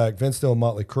play it back. Vince Neil,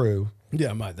 Motley Crue.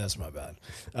 Yeah, that's my bad.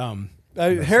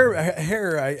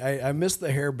 Hair. I missed the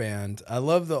hair band. I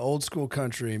love the old school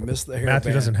country. Missed the hair. Matthew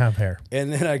band. Doesn't have hair.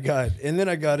 And then I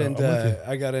got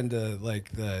into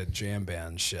like the jam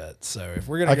band shit. So if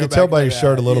we're gonna, I could tell by your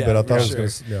shirt a little bit. I thought it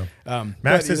was gonna.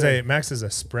 Max is a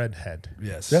spread head.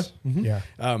 Yes. Yeah.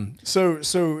 Yeah. So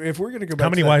if we're gonna go back, how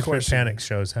many Widespread Panic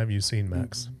shows have you seen,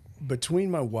 Max? Between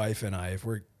my wife and I, if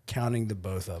we're counting the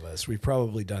both of us, we've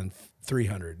probably done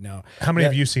 300 now. How many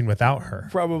have you seen without her?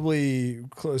 Probably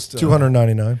close to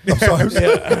 299. I'm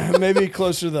sorry. Maybe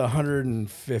closer to the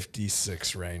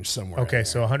 156 range somewhere. Okay,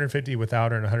 so 150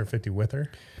 without her and 150 with her.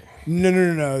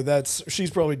 No. She's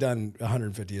probably done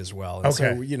 150 as well. And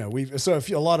okay. So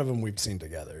a lot of them we've seen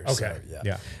together. Okay. So,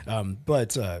 yeah.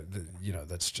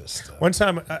 That's just one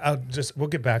time. We'll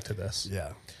get back to this.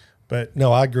 Yeah. But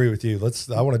no, I agree with you.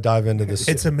 I want to dive into this.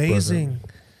 It's amazing.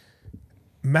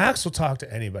 Max will talk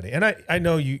to anybody, and I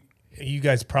know you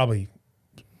guys probably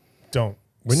don't.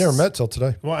 We never met till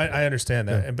today. Well, I understand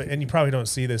that, and you probably don't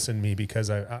see this in me because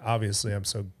I'm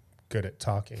so good at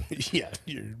talking. Yeah,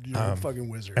 you're a fucking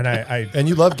wizard. And and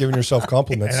you love giving yourself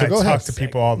compliments. And so go I ahead. talk to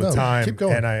people all the time. Keep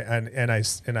going. And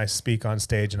I speak on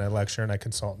stage and I lecture and I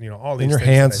consult. All these. And you're things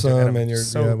handsome and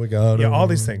you're we got it. all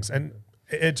these things, and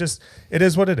it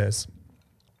is what it is.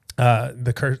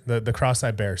 The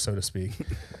cross-eyed bear, so to speak.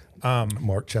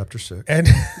 Mark chapter 6.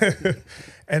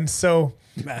 And so,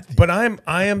 Matthew. But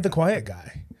I am the quiet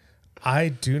guy. I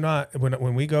do not,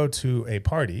 when we go to a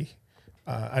party,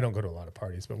 I don't go to a lot of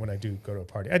parties, but when I do go to a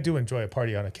party, I do enjoy a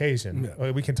party on occasion.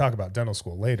 Yeah. We can talk about dental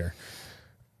school later.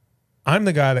 I'm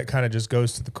the guy that kind of just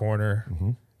goes to the corner,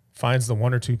 finds the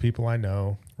one or two people I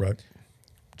know, right,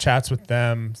 chats with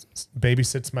them,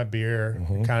 babysits my beer,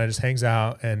 kind of just hangs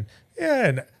out and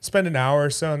spend an hour or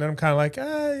so, and then I'm kind of like,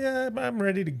 I'm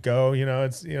ready to go.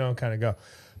 It's kind of go.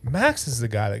 Max is the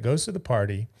guy that goes to the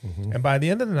party, and by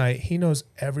the end of the night, he knows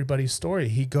everybody's story.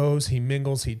 He goes, he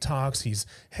mingles, he talks.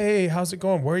 Hey, how's it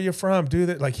going? Where are you from? Do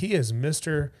that. Like he is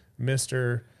Mr.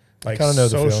 Like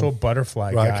social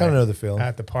butterfly guy. I kind of know the feeling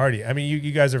at the party. I mean,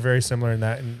 you guys are very similar in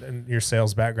that, and your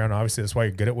sales background. Obviously, that's why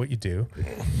you're good at what you do.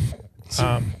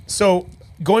 So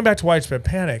going back to Widespread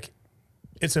Panic.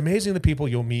 It's amazing the people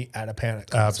you'll meet at a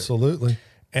Panic concert. Absolutely.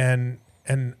 And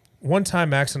one time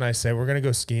Max and I said, we're going to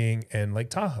go skiing in Lake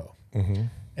Tahoe.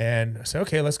 And I said,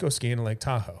 okay, let's go skiing in Lake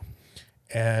Tahoe.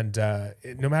 And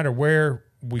no matter where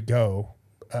we go.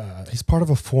 He's part of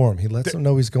a forum. He lets them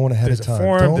know he's going ahead of time. There's a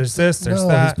forum, there's this, there's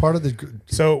that. He's part of the.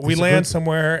 So we land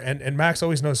somewhere, and Max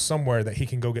always knows somewhere that he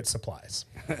can go get supplies.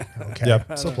 Okay.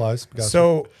 Yep, supplies. Gotcha.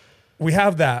 So we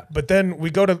have that, but then we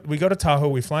go to Tahoe.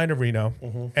 We fly into Reno,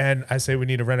 and I say we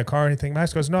need to rent a car or anything.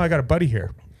 Max goes, "No, I got a buddy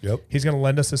here. Yep, he's going to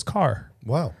lend us his car."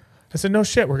 Wow. I said, "No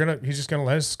shit. He's just going to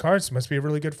lend us his car. It must be a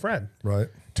really good friend." Right.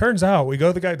 Turns out we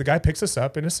go. The guy picks us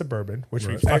up in a Suburban, which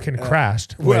we fucking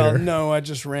crashed. Well, later. No, I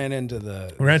just ran into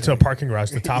a parking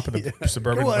garage, the top of the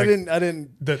Suburban. Well, I didn't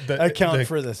account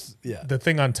for this. Yeah, the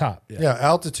thing on top. Yeah,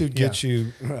 altitude gets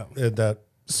you at that.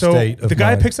 So the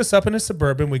guy mind. picks us up in a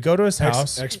Suburban. We go to his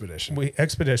house.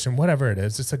 Expedition. Whatever it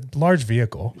is. It's a large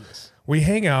vehicle. Yes. We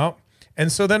hang out. And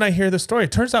so then I hear the story.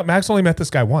 It turns out Max only met this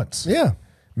guy once. Yeah.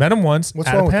 Met him once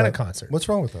at a Panic concert. What's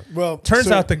wrong with that? Well, turns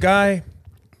out the guy...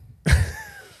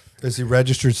 Is he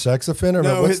registered sex offender?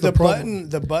 No, What's the problem?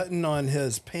 the button on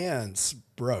his pants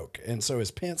broke, and so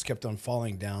his pants kept on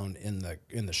falling down in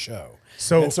the show.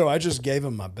 So I just gave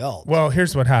him my belt. Well,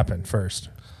 here's what happened first.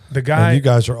 The guy. And you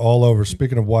guys are all over.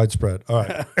 Speaking of widespread. All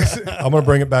right. I'm going to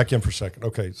bring it back in for a second.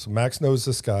 Okay. So Max knows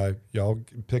this guy. Y'all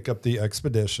pick up the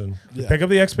expedition. Yeah. Pick up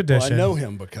the expedition. Well, I know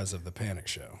him because of the Panic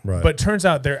Show. Right. But turns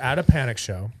out they're at a Panic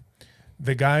Show.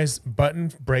 The guy's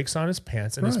button breaks on his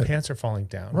pants, and his pants are falling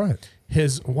down. Right.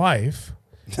 His wife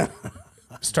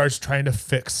starts trying to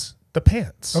fix the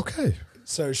pants. Okay.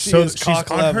 So she's she's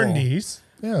on her knees.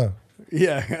 Yeah.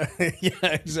 Yeah, yeah,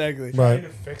 exactly. Right. To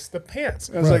fix the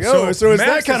pants. I was like, oh, so it's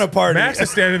that kind of party. Max is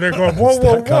standing there going, whoa,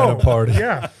 whoa, whoa. Kind of party.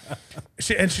 Yeah.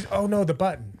 She, oh no, the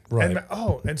button. Right.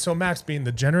 And so Max, being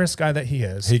the generous guy that he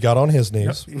is. He got on his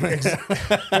knees. Wait, I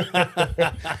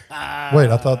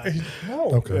thought.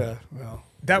 No. Okay. Yeah, well,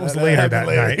 That was later that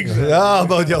night. Exactly. Oh,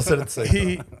 both y'all said it the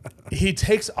same time. He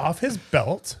takes off his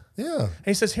belt. Yeah. And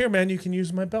he says, here, man, you can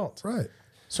use my belt. Right.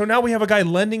 So now we have a guy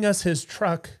lending us his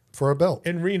truck For a belt.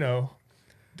 in Reno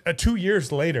 2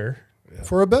 years later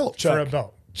For a belt. for a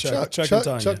belt. Chuck and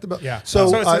Tanya. Chuck the belt. Yeah. So,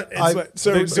 So it's I,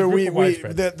 the group of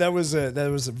widespread. that was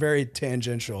a very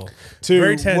tangential to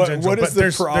Very tangential. what is but the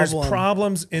there's problem?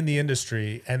 problems in the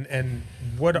industry, and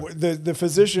what The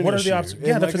physician. What are the issue. obstacles? And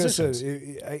Yeah, the like I said,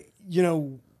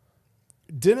 physicians.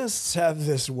 Dentists have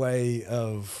this way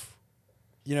of,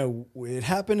 it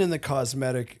happened in the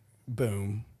cosmetic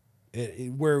boom.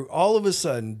 Where all of a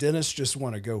sudden dentists just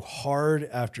want to go hard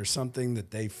after something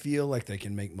that they feel like they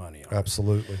can make money on.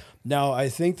 absolutely. Now, I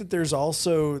think that there's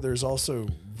also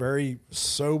very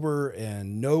sober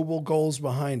and noble goals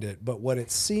behind it, but what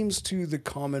it seems to the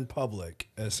common public,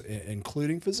 as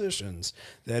including physicians,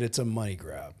 that it's a money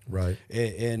grab. Right.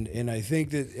 And I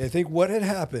think what had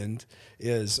happened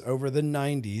is over the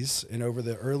 90s and over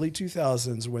the early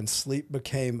 2000s, when sleep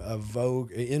became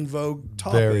in vogue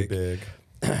topic. Very big.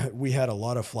 We had a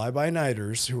lot of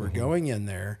fly-by-nighters who were going in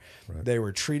there. Right. They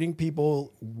were treating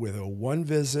people with a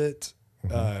one-visit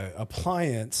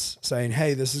appliance, saying,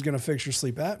 hey, this is going to fix your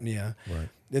sleep apnea. Right.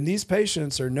 And these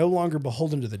patients are no longer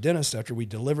beholden to the dentist after we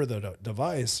deliver the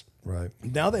device. Right.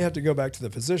 Now they have to go back to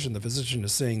the physician. The physician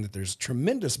is saying that there's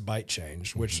tremendous bite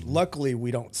change, which luckily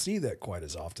we don't see that quite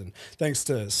as often, thanks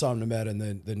to SomnoMed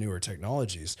and the newer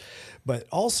technologies. But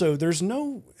also, there's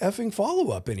no effing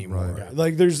follow-up anymore. Right.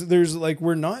 Like there's like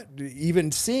we're not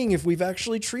even seeing if we've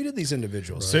actually treated these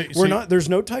individuals. Right. We're not. There's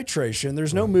no titration.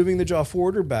 There's no moving the jaw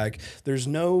forward or back. There's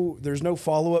no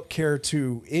follow-up care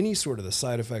to any sort of the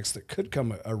side effects that could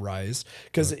arise,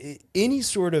 because any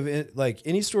sort of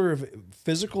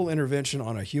physical intervention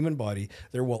on a human body,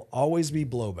 there will always be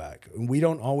blowback. And we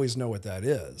don't always know what that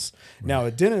is. Right. Now,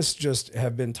 dentists just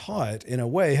have been taught in a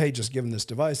way, hey, just give them this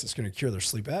device that's going to cure their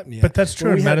sleep apnea. But that's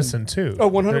true in medicine too.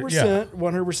 Oh, 100%,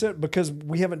 100%, because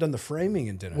we haven't done the framing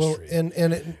in dentistry. Well, and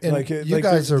you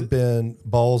guys have been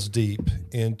balls deep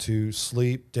into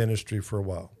sleep dentistry for a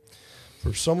while.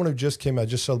 For someone who just came out, I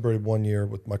just celebrated 1 year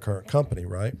with my current company,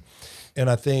 right? And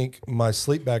I think my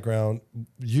sleep background,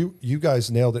 you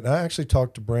guys nailed it. And I actually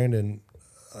talked to Brandon.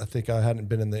 I think I hadn't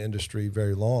been in the industry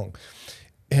very long.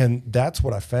 And that's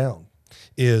what I found,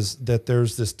 is that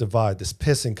there's this divide, this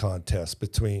pissing contest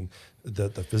between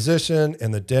the physician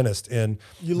and the dentist. And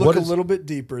you look a little bit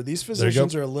deeper. These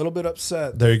physicians are a little bit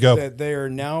upset. There you go. That they are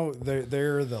now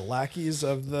they're the lackeys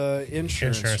of the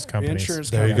insurance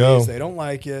companies. There you go. They don't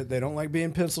like it. They don't like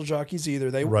being pencil jockeys either.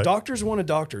 Right. Doctors want a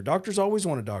doctor. Doctors always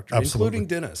want a doctor, Absolutely. including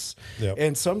dentists. Yep.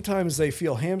 And sometimes they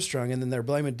feel hamstrung, and then they're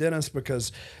blaming dentists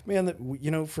because, man,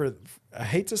 I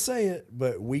hate to say it,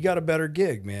 but we got a better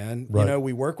gig, man. Right.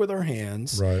 We work with our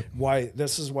hands. Right.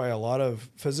 This is why a lot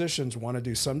of physicians want to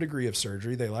do some degree of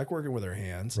surgery. They like working with their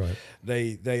hands. Right.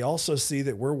 They also see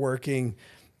that we're working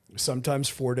sometimes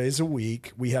 4 days a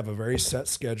week. We have a very set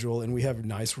schedule, and we have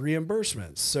nice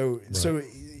reimbursements. So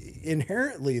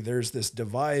inherently there's this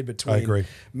divide between, I agree.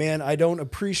 Man, I don't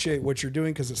appreciate what you're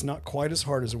doing because it's not quite as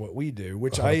hard as what we do,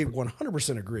 which I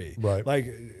 100% agree. Right.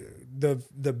 Like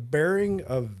the bearing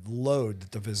of load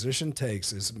that the physician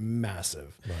takes is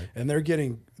massive. Right. And they're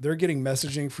getting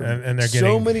messaging from and they're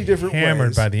so many different hammered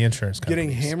ways. by the insurance companies.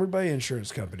 Getting hammered by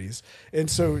insurance companies. And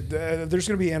so there's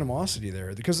going to be animosity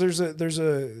there, because there's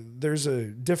a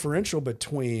differential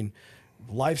between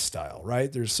lifestyle,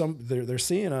 right? They're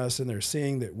seeing us, and they're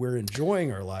seeing that we're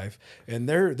enjoying our life, and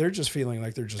they're just feeling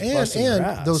like they're just busting their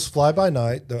ass. Those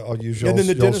fly-by-night, I'll use y'all's and then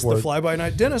the dentist, word, the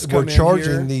fly-by-night dentist come we're in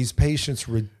charging here, these patients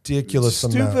ridiculous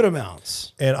stupid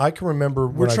amounts. And I can remember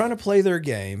we're trying to play their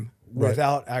game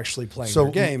without actually playing their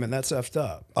game, and that's effed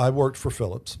up. I worked for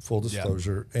Philips, full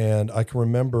disclosure, and I can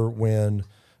remember when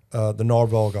the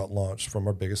Narval got launched from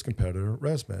our biggest competitor,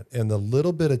 ResMed. And the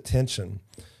little bit attention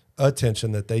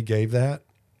that they gave that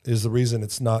is the reason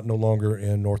it's not no longer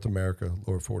in North America,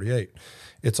 lower 48.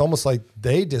 It's almost like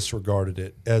they disregarded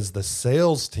it as the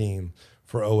sales team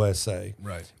for OSA.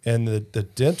 Right. And the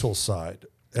dental side.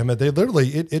 I mean, they literally,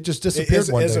 it just disappeared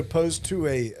one day. As opposed to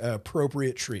a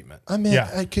appropriate treatment. I mean,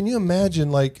 can you imagine,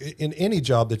 like, in any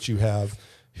job that you have,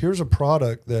 here's a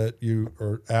product that you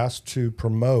are asked to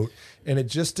promote, and it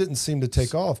just didn't seem to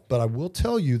take off. But I will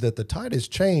tell you that the tide has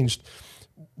changed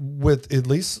with at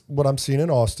least what I'm seeing in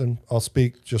Austin. I'll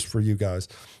speak just for you guys,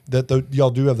 that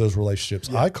y'all do have those relationships.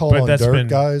 I call on dirt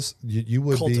guys. You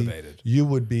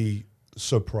would be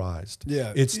surprised.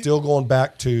 Yeah. It's still going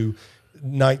back to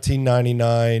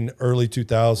 1999, early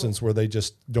 2000s, where they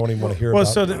just don't even want to hear about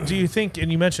it. Well, so do you think,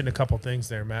 and you mentioned a couple things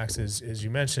there, Max, is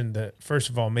you mentioned that, first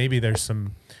of all, maybe there's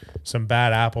some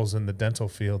bad apples in the dental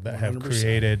field that 100%. Have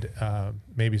created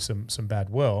maybe some bad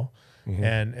will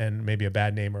and maybe a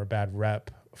bad name or a bad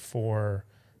rep for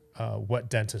what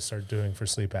dentists are doing for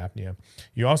sleep apnea.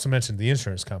 You also mentioned the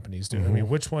insurance companies do. I mean,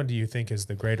 which one do you think is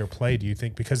the greater play, do you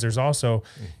think? Because there's also,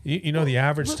 the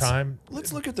average time.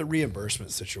 Let's look at the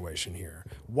reimbursement situation here.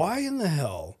 Why in the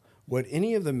hell would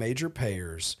any of the major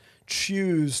payers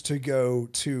choose to go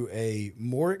to a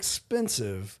more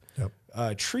expensive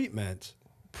treatment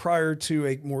prior to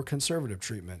a more conservative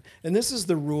treatment? And this is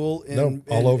the rule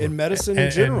in medicine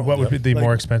in general. And what would the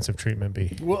more expensive treatment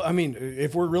be? Well, I mean,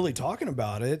 if we're really talking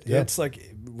about it, it's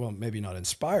like, well, maybe not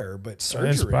Inspire, but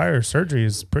surgery. Surgery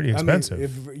is pretty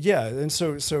expensive. And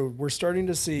so we're starting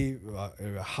to see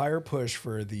a higher push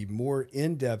for the more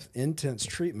in-depth, intense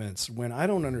treatments, when I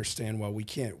don't understand why we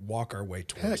can't walk our way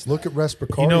towards look at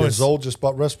Respicardia. Zoll just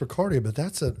bought Respicardia, but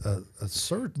that's a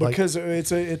surgery. Because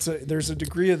there's a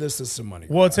degree of this is some money.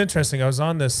 Well, it's interesting. I was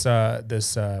on this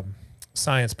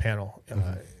science panel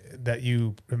that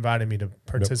you invited me to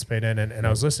participate in, and I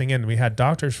was listening in. We had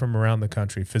doctors from around the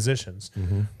country, physicians,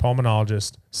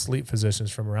 pulmonologists, sleep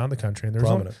physicians from around the country,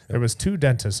 and there was two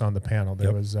dentists on the panel.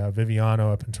 There was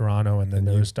Viviano up in Toronto, and then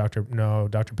there was Dr.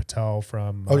 Patel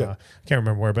from I can't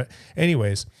remember where, but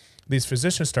anyways, these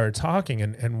physicians started talking,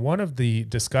 and one of the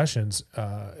discussions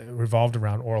revolved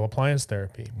around oral appliance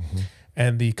therapy.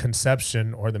 And the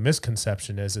conception or the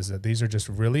misconception is that these are just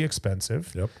really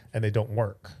expensive and they don't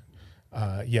work.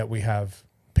 Yet we have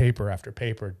paper after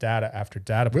paper, data after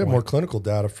data. We have more clinical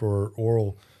data for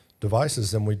oral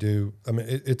devices than we do. I mean,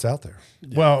 it's out there.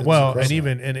 Well, and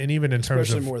even in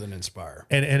terms of more than Inspire,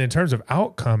 and in terms of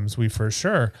outcomes, we for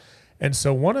sure. And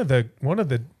so one of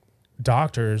the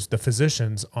doctors, the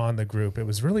physicians on the group, it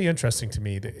was really interesting to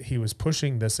me that he was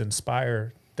pushing this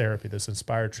Inspire therapy, this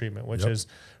Inspire treatment, which is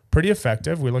pretty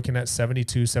effective. We're looking at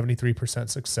 72, 73%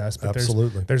 success, but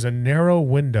there's a narrow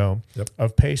window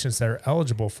of patients that are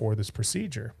eligible for this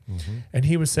procedure. And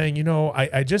he was saying,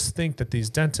 I just think that these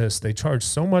dentists, they charge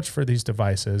so much for these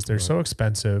devices. They're so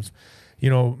expensive.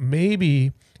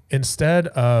 Maybe instead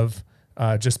of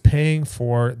just paying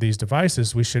for these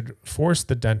devices, we should force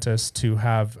the dentist to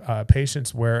have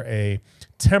patients wear a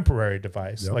temporary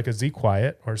device, like a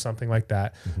Z-Quiet or something like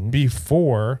that,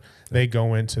 before they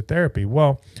go into therapy.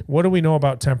 Well, what do we know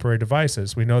about temporary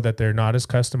devices? We know that they're not as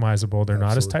customizable. They're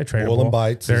not as titratable. Boil and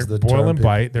bites is the boil term and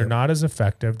bite. They're not as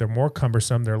effective. They're more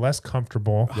cumbersome. They're less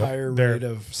comfortable. Higher rate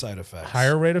of side effects.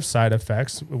 Higher rate of side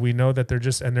effects. We know that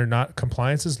they're not,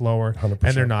 compliance is lower 100%.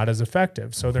 and they're not as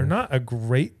effective. So they're not a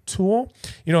great tool.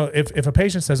 If a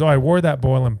patient says, I wore that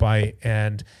boil and bite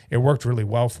and it worked really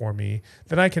well for me,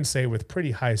 then I can say with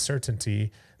pretty high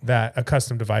certainty that a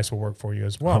custom device will work for you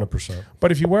as well. 100%.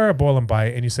 But if you wear a boil and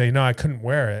bite and you say, no, I couldn't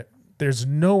wear it, there's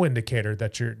no indicator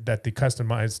that the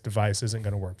customized device isn't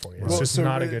going to work for you. It's just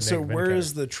not a good So indicator. where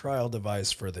is the trial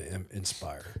device for the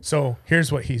Inspire? So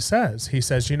here's what he says. He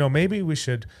says, maybe we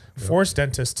should force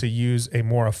dentists to use a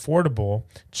more affordable,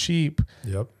 cheap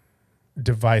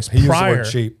device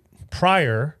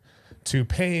prior to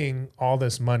paying all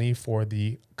this money for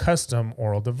the custom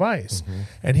oral device.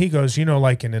 And he goes,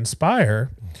 like in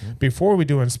Inspire, before we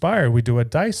do Inspire, we do a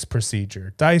DISE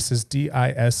procedure. DISE is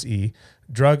DISE,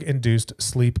 drug-induced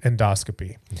sleep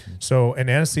endoscopy. So an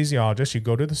anesthesiologist, you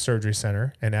go to the surgery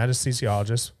center, an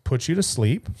anesthesiologist puts you to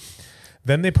sleep.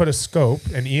 Then they put a scope,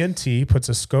 an ENT puts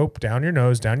a scope down your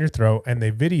nose, down your throat, and they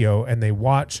video and they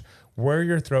watch where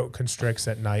your throat constricts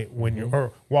at night when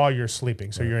or while you're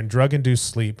sleeping. So you're in drug-induced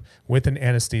sleep with an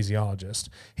anesthesiologist.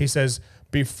 He says,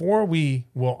 before we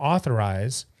will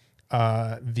authorize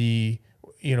in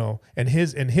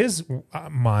his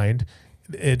mind,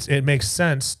 it makes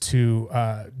sense to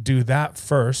do that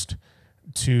first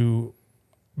to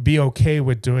be okay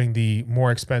with doing the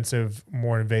more expensive,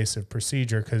 more invasive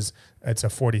procedure because it's a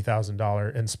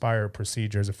 $40,000 Inspire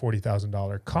procedure is a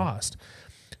 $40,000 cost.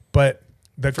 But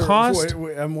the cost,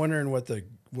 I'm wondering what's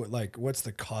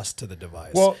the cost to the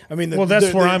device? Well, I mean,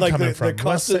 that's where I'm coming from. The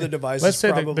cost of the device. Let's is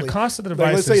say probably, the cost of the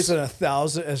device. Let's say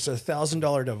it's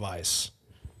 $1,000 device.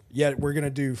 Yet we're going to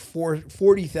do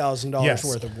 $40,000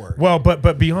 worth of work. Well,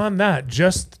 but beyond that,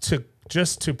 just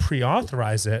to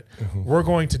pre-authorize it, we're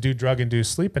going to do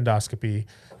drug-induced sleep endoscopy.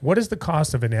 What is the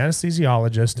cost of an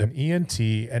anesthesiologist, an ENT,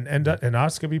 an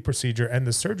endoscopy procedure, and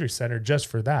the surgery center just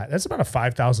for that? That's about a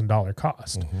 $5,000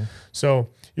 cost. So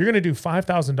you're going to do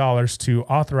 $5,000 to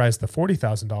authorize the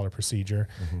 $40,000 procedure,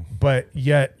 but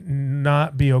yet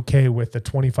not be okay with the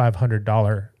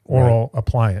 $2,500 oral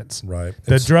appliance. Right.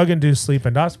 The drug-induced sleep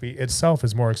endoscopy itself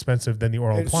is more expensive than the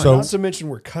oral appliance. Not to mention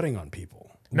we're cutting on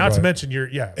people. Not to mention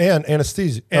and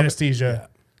anesthesia. Anesthesia.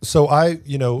 So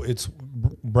it's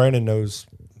Brandon knows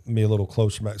me a little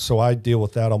closer back. So I deal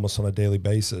with that almost on a daily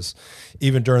basis.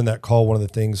 Even during that call, one of the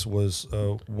things was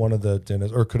one of the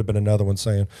dentists, or it could have been another one,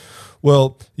 saying,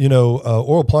 well,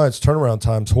 oral appliance turnaround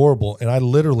time's horrible. And I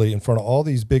literally, in front of all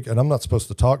these big, and I'm not supposed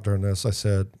to talk during this, I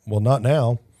said, well, not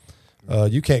now.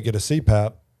 You can't get a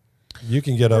CPAP. You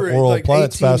can get an oral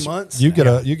appliance fast. You get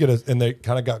a, and they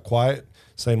kind of got quiet,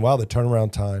 saying, wow, the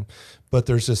turnaround time. But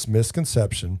there's this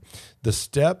misconception. The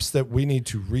steps that we need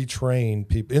to retrain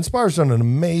people. Inspire's done an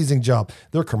amazing job.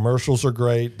 Their commercials are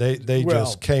great. They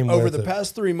just came over with the it.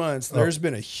 past 3 months. There's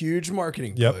been a huge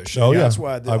marketing push. Oh, That's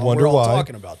why I wonder we're all why.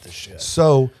 talking about this shit.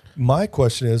 So my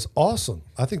question is, awesome.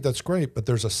 I think that's great, but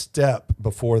there's a step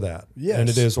before that. Yes, and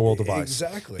it is oral device.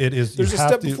 Exactly. It is. There's a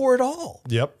step before it all.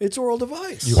 Yep. It's oral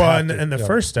device. And the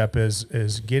first step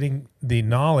is getting the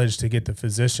knowledge to get the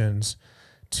physicians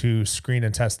to screen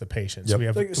and test the patients. We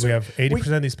have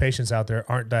 80% of these patients out there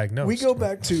aren't diagnosed. We go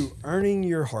back to earning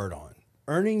your heart on,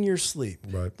 earning your sleep.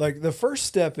 Right. Like the first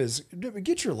step is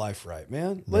get your life right,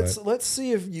 man. Let's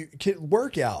see if you can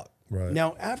work out. Right.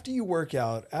 Now, after you work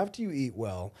out, after you eat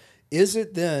well, is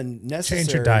it then necessary?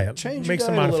 Change your diet. Change Make your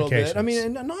some diet a little bit. modifications. I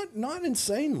mean, and not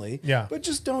insanely. Yeah. But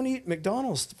just don't eat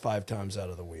McDonald's 5 times out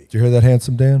of the week. Did you hear that,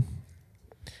 handsome Dan?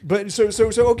 But so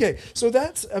okay. So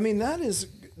that is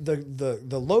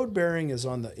the load bearing is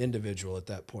on the individual at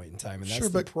that point in time, and that's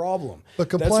the problem. But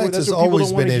compliance has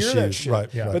always been issues,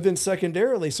 right? Yeah. But then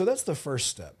secondarily, so that's the first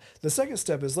step. The second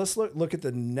step is let's look at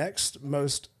the next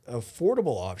most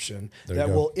affordable option that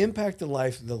will impact the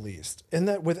life the least, and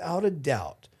that without a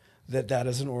doubt that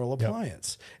is an oral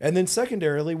appliance. And then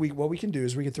secondarily, what we can do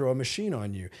is we can throw a machine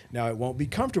on you. Now it won't be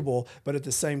comfortable, but at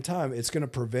the same time, it's going to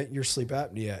prevent your sleep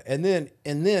apnea. And then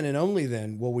and only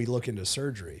then will we look into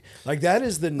surgery. Like that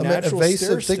is the natural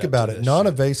evasive. Think about it.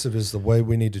 Non-invasive is the way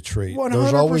we need to treat. 100%.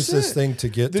 There's always this thing to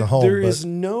get to home. There is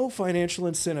no financial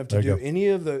incentive to do any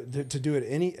of to do it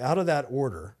any out of that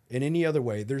order. In any other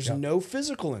way, there's no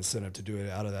physical incentive to do it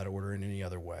out of that order in any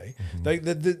other way. Like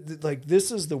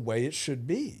this is the way it should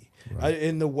be. Right.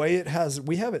 In the way it has,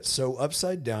 we have it so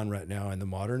upside down right now in the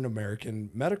modern American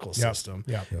medical system,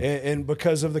 and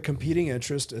because of the competing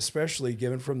interest, especially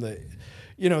given from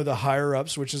the higher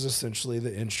ups, which is essentially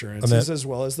the insurances as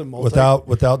well as the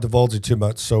without divulging too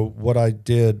much. So what I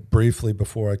did briefly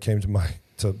before I came to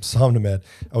SomnoMed,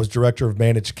 I was director of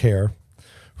managed care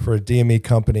for a DME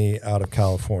company out of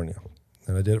California,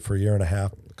 and I did it for a year and a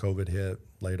half. COVID hit,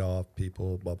 laid off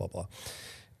people, blah blah blah.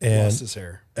 And lost his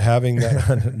hair. Having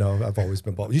that, no, I've always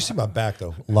been bald. You see my back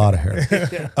though, a lot of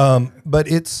hair. But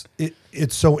it's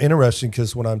so interesting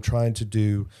because when I'm trying to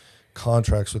do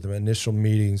contracts with them, initial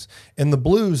meetings, and the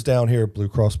Blues down here, Blue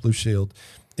Cross Blue Shield,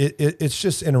 it's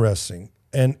just interesting.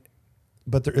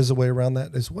 But there is a way around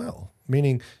that as well.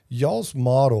 Meaning, y'all's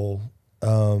model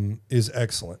is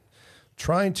excellent.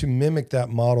 Trying to mimic that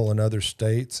model in other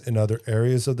states, in other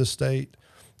areas of the state,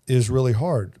 is really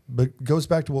hard, but it goes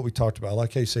back to what we talked about. I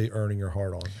like how you say earning your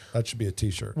heart on. That should be a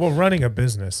t-shirt. Well, running a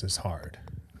business is hard.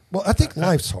 Well, I think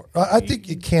life's hard. I think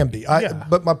it can be.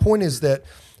 But my point is that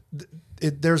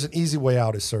there's an easy way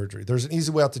out is surgery. There's an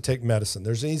easy way out to take medicine.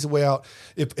 There's an easy way out.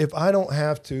 If I don't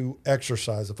have to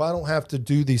exercise, if I don't have to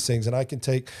do these things, and I can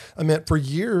take, for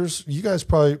years, you guys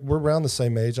we're around the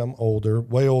same age. I'm older,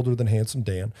 way older than handsome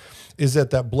Dan, is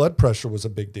that blood pressure was a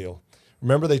big deal.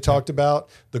 Remember they talked about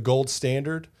the gold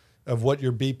standard of what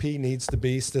your BP needs to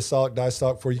be, systolic,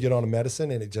 diastolic, before you get on a medicine,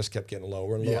 and it just kept getting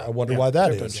lower and lower. I wonder why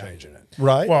that is. Changing it.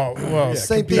 Right? Well,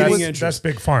 same that's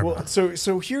big pharma. Well,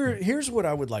 so here's what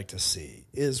I would like to see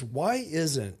is why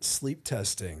isn't sleep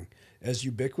testing as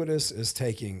ubiquitous as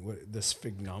taking the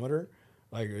sphygmometer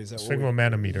Like, is that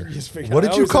sphygmomanometer. What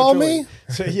did you call me?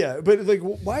 So yeah, but like,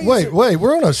 why? Wait,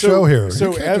 we're on a show here.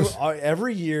 So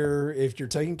every year, if you're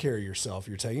taking care of yourself,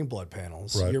 you're taking blood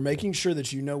panels. Right. You're making sure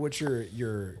that you know what your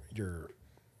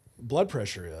blood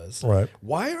pressure is. Right.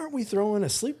 Why aren't we throwing a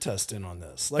sleep test in on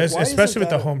this? Like, Especially with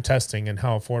the home testing and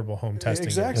how affordable home testing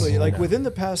exactly. is. Like within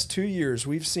the past 2 years,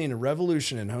 we've seen a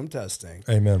revolution in home testing.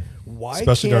 Amen. Why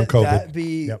Especially can't during COVID. that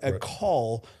be a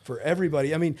call for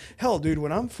everybody? I mean, hell, dude,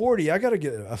 when I'm 40, I got to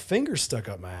get a finger stuck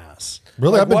up my ass.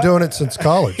 Really, like, I've been doing it since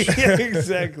college. Yeah,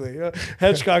 exactly.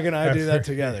 Hedgecock and I do that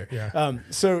together. Yeah.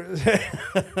 So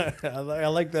I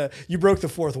like you broke the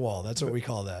fourth wall. That's what we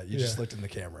call that. You just looked in the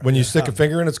camera. When you stick a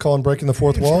finger in, it's called breaking the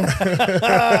fourth wall.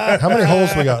 How many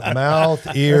holes we got? Mouth,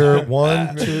 ear,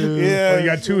 1, 2, Well, you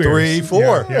got 2 ears. 3,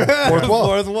 4. Yeah. Fourth wall.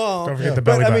 Fourth wall. Don't forget the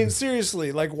belly But I button. mean,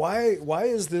 seriously, like why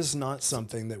is this not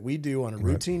something that we do on a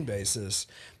routine basis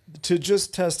to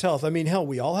just test health? I mean, hell,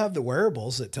 we all have the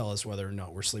wearables that tell us whether or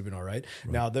not we're sleeping all right.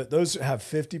 Now, those have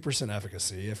 50%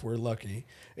 efficacy if we're lucky.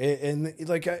 And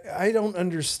like, I don't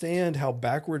understand how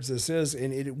backwards this is,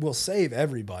 and it will save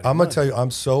everybody. I'm going to tell you, I'm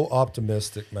so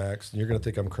optimistic, Max. And you're going to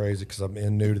think I'm crazy because I'm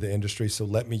new to the industry. So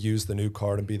let me use the new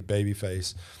card and be the baby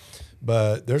face.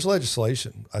 But there's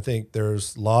legislation. I think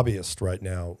there's lobbyists right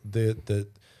now that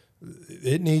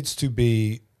it needs to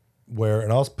be where,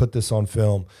 and I'll put this on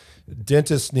film,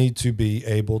 dentists need to be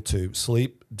able to,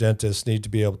 sleep dentists need to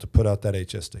be able to put out that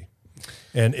HST.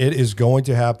 And it is going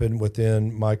to happen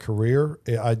within my career.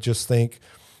 I just think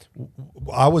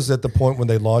I was at the point when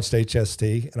they launched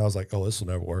HST, and I was like, oh, this will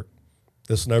never work.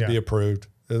 This will never be approved.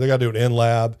 They got to do an in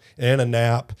lab and a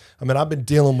nap. I mean, I've been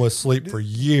dealing with sleep for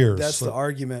years. That's the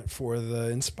argument for the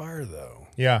Inspire, though.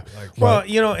 Yeah. Well,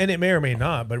 you know, and it may or may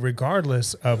not, but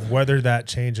regardless of whether that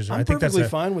changes, I think that's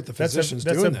fine with the physicians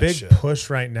that's doing a big shit. push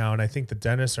right now, and I think the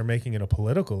dentists are making it a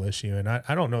political issue, and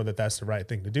I don't know that that's the right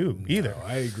thing to do either. No,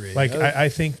 I agree. Like I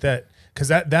think that because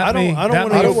that I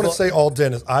don't want to say all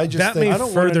dentists. I just that think may I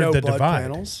don't further know the blood divide.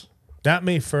 panels. That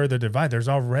may further divide. There's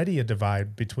already a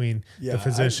divide between the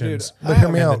physicians. But hear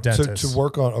me and out. the To dentists.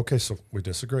 work on, okay, so we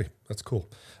disagree. That's cool.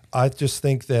 I just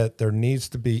think that there needs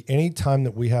to be, any time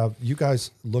that we have, you guys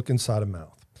look inside a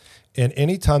mouth. And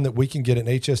any time that we can get an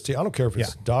HST, I don't care if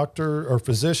it's doctor or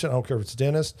physician, I don't care if it's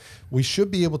dentist, we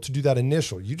should be able to do that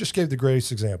initial. You just gave the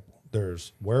greatest example.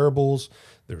 There's wearables,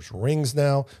 there's rings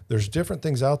now, there's different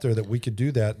things out there that we could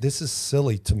do that. This is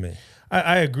silly to me.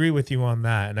 I agree with you on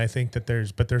that, and I think that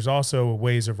there's also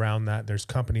ways around that. There's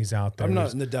companies out there. I'm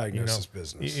not in the diagnosis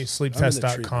business.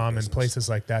 Sleeptest.com and places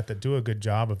like that do a good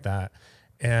job of that.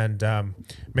 And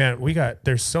man,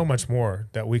 there's so much more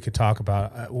that we could talk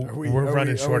about. We're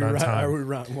running short on time.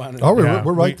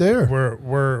 We're right there.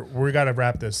 We got to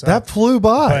wrap this up. That flew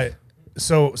by. But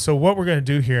so what we're going to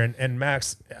do here, and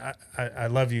Max, I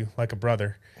love you like a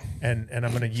brother, and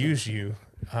I'm going to use you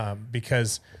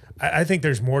because I think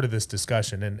there's more to this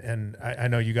discussion, and I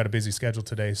know you got a busy schedule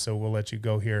today, so we'll let you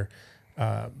go here.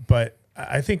 But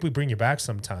I think we bring you back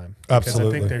sometime.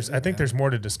 Absolutely. I think there's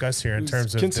more to discuss here in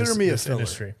terms of this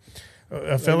industry.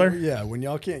 A filler? Yeah, when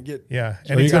y'all can't get... Yeah.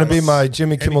 Are you going to be my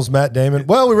Jimmy Kimmel's Matt Damon?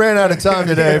 Well, we ran out of time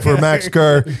today for Max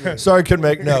Kerr. Sorry, couldn't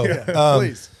make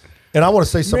please. And I want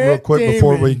to say something real quick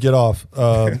before we get off.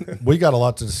 We got a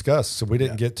lot to discuss, so we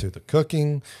didn't get to the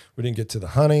cooking. We didn't get to the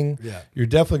hunting. Yeah. You're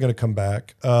definitely going to come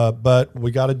back, but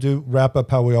we got to wrap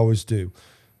up how we always do.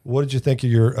 What did you think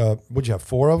of your? Would you have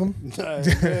 4 of them?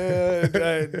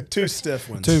 2 stiff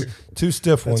ones. Two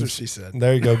stiff ones. That's what she said.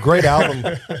 There you go. Great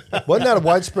album. Wasn't that a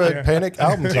Widespread Panic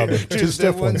album cover? Two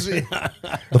stiff ones.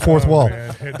 The fourth wall.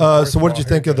 So what did you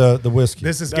think of the whiskey?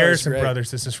 This is Garrison Brothers.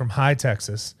 This is from High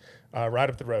Texas, right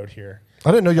up the road here.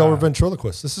 I didn't know y'all were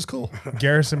ventriloquists. This is cool.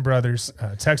 Garrison Brothers,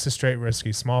 Texas Straight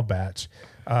Whiskey, small batch.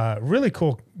 Really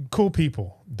cool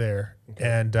people there. Okay.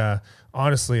 And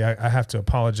honestly, I have to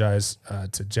apologize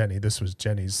to Jenny. This was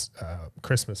Jenny's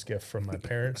Christmas gift from my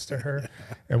parents to her,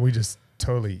 and we just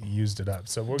totally used it up.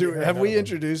 So have we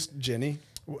introduced Jenny?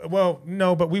 Well,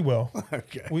 no, but we will.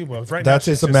 Okay, we will. Right. That's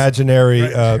his imaginary.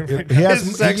 He has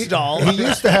his sex doll. He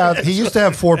used to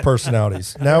have 4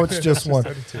 personalities. Now it's just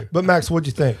 1. But Max, what'd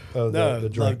you think of the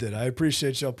drink? Loved it. I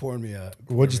appreciate y'all pouring me up.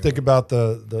 What'd you think about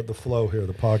the flow here,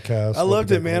 the podcast? I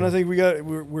loved it, man. I think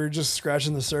we're just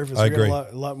scratching the surface. I agree.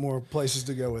 Got a lot more places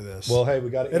to go with this. Well, hey, we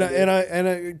got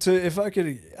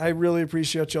it. I really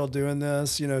appreciate y'all doing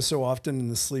this. You know, so often in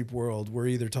the sleep world, we're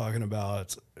either talking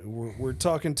about we're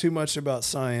talking too much about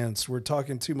science. We're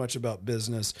talking too much about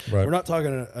business. Right. We're not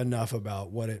talking enough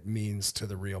about what it means to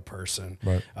the real person.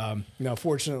 Right. Now,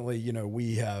 fortunately,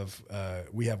 we have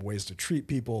ways to treat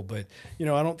people, but I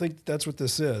don't think that's what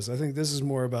this is. I think this is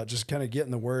more about just kind of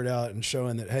getting the word out and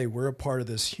showing that, hey, we're a part of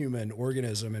this human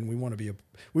organism, and we want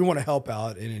to help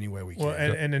out in any way we can. Well,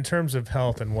 and in terms of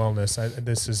health and wellness,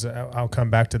 I'll come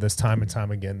back to this time and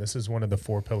time again. This is one of the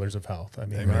 4 pillars of health. I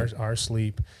mean, our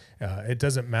sleep. It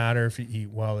doesn't matter if you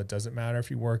eat well. It doesn't matter if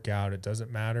you work out. It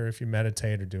doesn't matter if you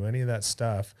meditate or do any of that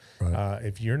stuff. Right.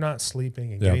 If you're not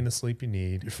sleeping and getting the sleep you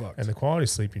need, you're fucked. And the quality of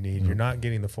sleep you need, you're not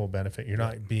getting the full benefit. You're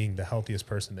not being the healthiest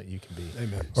person that you can be.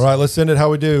 Amen. All right, let's end it how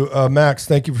we do. Max,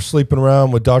 thank you for sleeping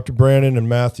around with Dr. Brandon and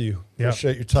Matthew.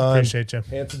 Appreciate your time. Appreciate you.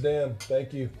 Handsome Dan,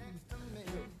 thank you.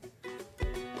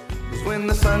 When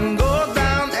the sun goes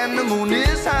down